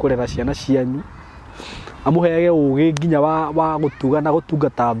nginya wa kurera ciana cianyu amuheage ugi nginya wa gutuga na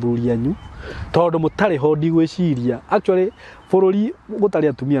gutungata athuri anyu tondu mutari ho ndigwiciria actually bururi gutari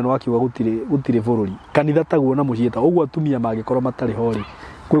atumia no akiuga gutire bururi kanitha taguo na muciita uguo atumia magikorwo matari ho ri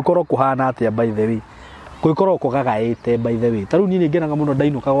kurikorwo kuhana atia by the way kurikorwo kugagaite by the way taru ni ngenaga muno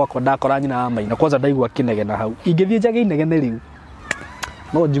ndainuka gwakwa ndakora nyina amaina kwanza ndaigua kinegena hau ingithie njage inegene riu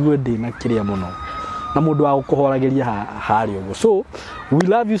no njigwe ndina kiria muno na mundu wa gukuhorageria hari uguo so we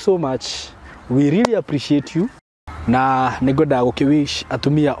love you so much we really appreciate you na ningwenda gukiwish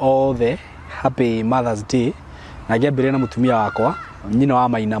atumia othe happy Mother's Day na ngembere na mutumia wakwa nyina wa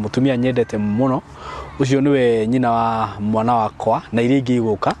maina mutumia nyendete muno ucio niwe nyina wa mwana wakwa na iringi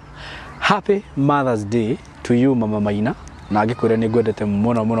iguka happy Mother's Day to you mama maina na ngikwira ningwendete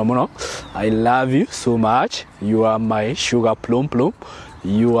muno I love you so much you are my sugar plum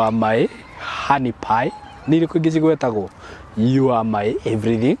you are my honey pie nili kwigizigwetagwo you are my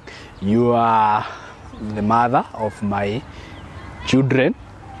everything you are the mother of my children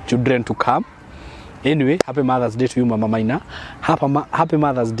to come anyway happy Mother's Day to you mama maina happy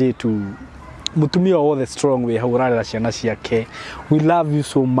Mother's Day to mutumia all the strong way haurarira ciana ciake we love you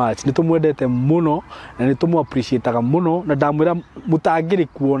so much nitumwendete muno na nitumu appreciate muno na ndamwira mutangiri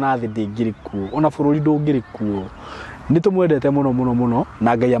kuo na thi ndingiri kuo ona bururi ndungiri kuo nitumwendete muno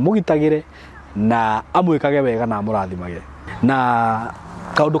na Ngai amugitagire na amwikage wega na amurathimage na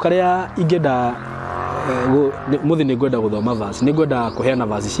kaundu karia ingenda muthi ni ngwenda guthoma verse ni ngwenda kuheana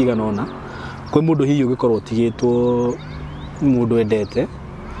verse cigana ona kwi mundu hiyo gikorwo tigitwo mundu endete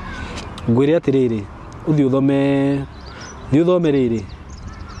ngwire atiriri uthi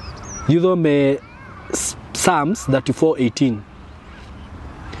uthome Psalms 34:18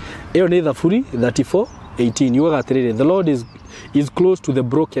 iyo ni Thaburi 34:18 yuga atiriri the Lord is close to the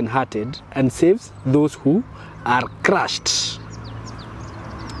broken hearted and saves those who are crushed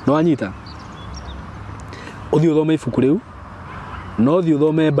no anyita uthi uthome ibuku riu no uthi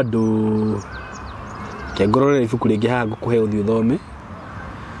uthome bado kengorore ibuku ringi haha ngukuhe uthi uthome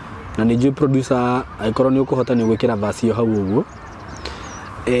na ni producer aikorwo ni ukuhota ni gwikira verse yo hau uguo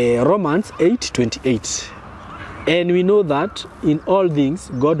Romans 8:28 and we know that in all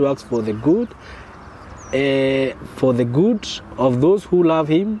things God works for the good of those who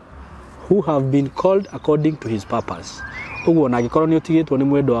love him who have been called according to his purpose uguo na gikorwo ni utigitwo ni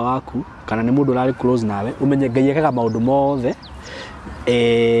mwendwa waku kana ni mundu urari close nawe umenye Ngai ekaga maundu mothe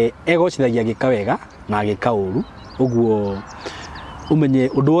egocithagia gikawega na gikauru uguo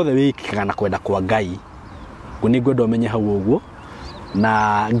umenye undu wothe wikikaga na kwenda kwa Ngai nguni ngwenda umenye hau uguo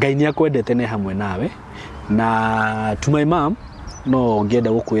na Ngai ni akwendete ne hamwe nawe na to my mom no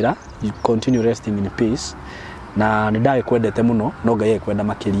ngenda gukwira you continue resting in peace na nindage kwendete muno no Ngai ekwenda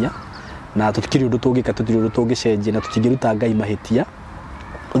makiria na tutikiri undu tungika tutiri undu tungicenjia na tutingiruta Ngai mahitia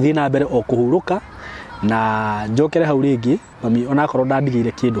uthii na mbere o kuhuruka na njokere hau ringi mami ona korwo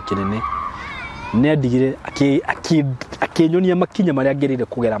ndandigire kindu kinene ni andigire akinyonia makinya maria ngerire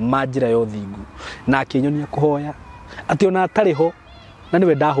kugera manjira yo thingu na akinyonia kuhoya ati ona atariho na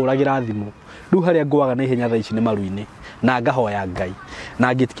niwe ndahuragira thimu riu haria ngwaga na ihenya thaa ici ni maruini na ngahoya Ngai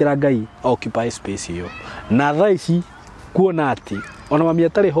na ngitikira Ngai occupy space iyo na thaa ici kuona ati ona mami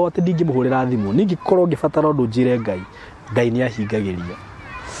atariho ati ndingimuhurira thimu ningikorwo ngibatara undu njire Ngai ni ahingagiria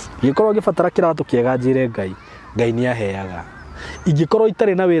ngikorwo ngibatara kiratu kiega njire Ngai ni aheaga ingikorwo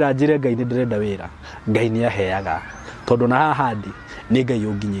itari na wira njire Ngai ni ndirenda wira Ngai ni aheaga tondu na haha ndi ni Ngai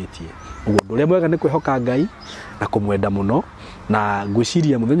unginyitie uguo nduria mwega ni kwihoka Ngai na kumwenda muno na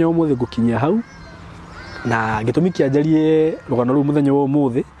ngwiciria muthenya umuthi gukinyia hau na gitumi kianjarie rugano ru muthenya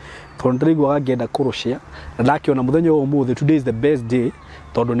umuthi tondu ndirigwa ngenda kurucia na ndakiona muthenya umuthi today is the best day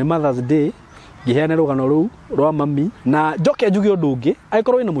tondu ni Mother's Day giheana rugano ru rwa mami na njoke njuge undu ungi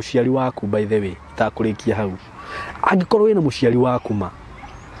aikorwo ina muciari waku by the way itakurikia hau angikorwo ina muciari waku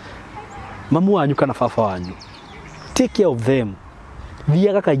mamu wanyu kana baba wanyu take care of them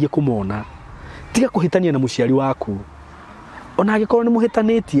thiaga kaingĩ kũmona, tiga kũhĩtania na mũciari waku. Ona angĩkorwo nĩ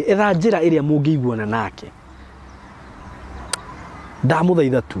mũhĩtanĩtie, etha njĩra ĩrĩa mũngĩiguana nake.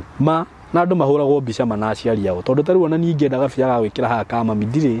 Ndamũthaitha tu ma na andũ mahũragwo mbica mana aciari ao, tondũ tarĩu ona niĩ ingĩenda gabia ga gwĩkĩra haha ka mami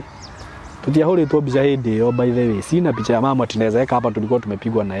ndirĩ. Tutiahũrĩtwo mbica hĩndĩ ĩyo, by the way, sina picha ya mama tunaweza eka hapa, tulikuwa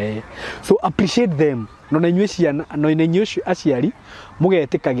tumepigwa na yeye. So appreciate them. No na inyuĩ ciana, no na inyuĩ aciari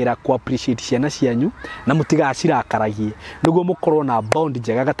mũgetĩkagĩra ku appreciate ciana cianyu na mũtigacirakaragĩe, nĩguo mũkorwo na bond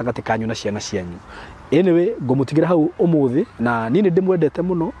njega gatagatĩ kanyu na ciana cianyu. Anyway, ngũmũtigĩra hau ũmũthĩ, na niĩ nĩ ndĩmwendete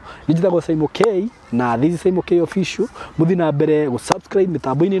mũno. Nĩ njĩtagwo Symo K, na this is Symo K official. Mũthi na mbere gũ-subscribe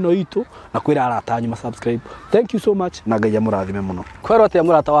mĩtambo-inĩ ĩno itũ na kwĩra arata anyu ma-subscribe. Thank you so much, na Ngai amũrathime mũno. Kwero atĩa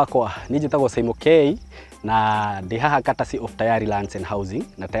mũrata wakwa, niĩ njĩtagwo Symo K, na ndĩ haha courtesy of Tayari Lands and Housing.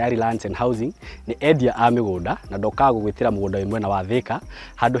 Na Tayari Lands and Housing nĩ endia a mĩgũnda, na ndokaga gũgwĩtĩra mũgũnda wĩ mwena wa Thika,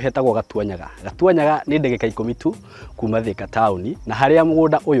 handũ hetagwo Gatuanyaga. Gatuanyaga nĩ ndagĩka 10 tu kuma Thika town, na harĩa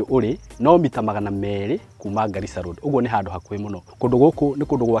mũgũnda ũyũ ũrĩ no mita 200 kuma Garissa Road. Ũguo nĩ handũ hakuhĩ mũno. Kũndũ gũkũ nĩ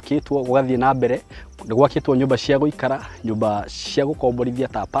kũndũ gwakĩtwo gũgathiĩ na mbere, nĩ gwakĩtwo nyũmba cia gũikara, nyũmba cia gũkomborithia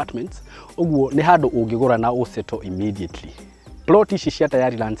ta apartments. Ũguo nĩ handũ ũngĩgũra na ũsettle immediately. Plot ici cia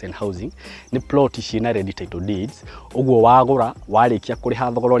Tayari Lands and Housing ni plot ciina ready title deeds. Uguo wagura warĩkia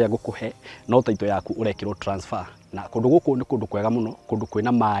kũrĩha thogora ũrĩa ngũkũhe, no title yaku ũrekĩrwo transfer. Na kũndũ gũkũ nĩ kũndũ kwega mũno, kũndũ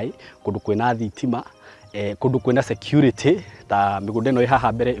kwĩna maĩ, kũndũ kwĩna thitima, kũndũ kwĩna security, ta mĩgũnda ĩno ĩ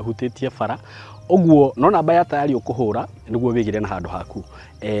haha mbere ĩhutĩtie bara. Uguo no namba ya Tayari ũkũhũra nĩguo wĩgĩre na handũ haku.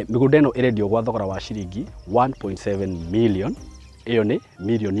 Mĩgũnda ĩno ĩrendio gwa thogora wa ciringi 1.7 million. Iyo nĩ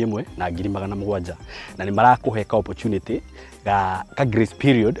milioni 1 na 700,000, na nĩ marakũhe ka opportunity ga grace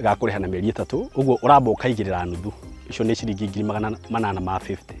period ga kũrĩha na mĩeri 3. Ũguo ũramba ũkaigĩrĩra nuthu, icio nĩ ciringi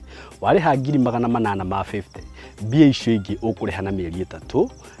 850. Warĩha 850, mbia icio ingĩ ũkũrĩha na mĩeri 3,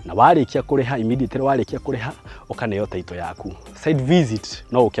 na warĩkia kũrĩha immediately, warĩkia kũrĩha ũkaneo title yaku. Site visit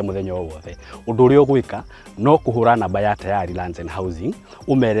no ũke mũthenya o wothe. Ũndũ ũrĩa ũgwĩka no kũhũra namba ya Tayari Lands and Housing,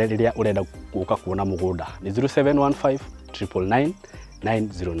 ũmere rĩrĩa ũrenda gũka kuona mũgũnda. Nĩ 0715 999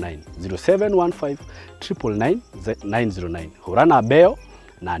 909 0715 999 909. Hũra namba ĩyo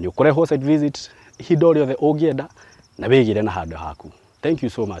na nĩ ũkũrehwo site visit ihinda o rĩothe ũngĩenda na wĩgĩre na handũ haku. Thank you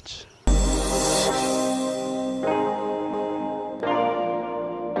so much.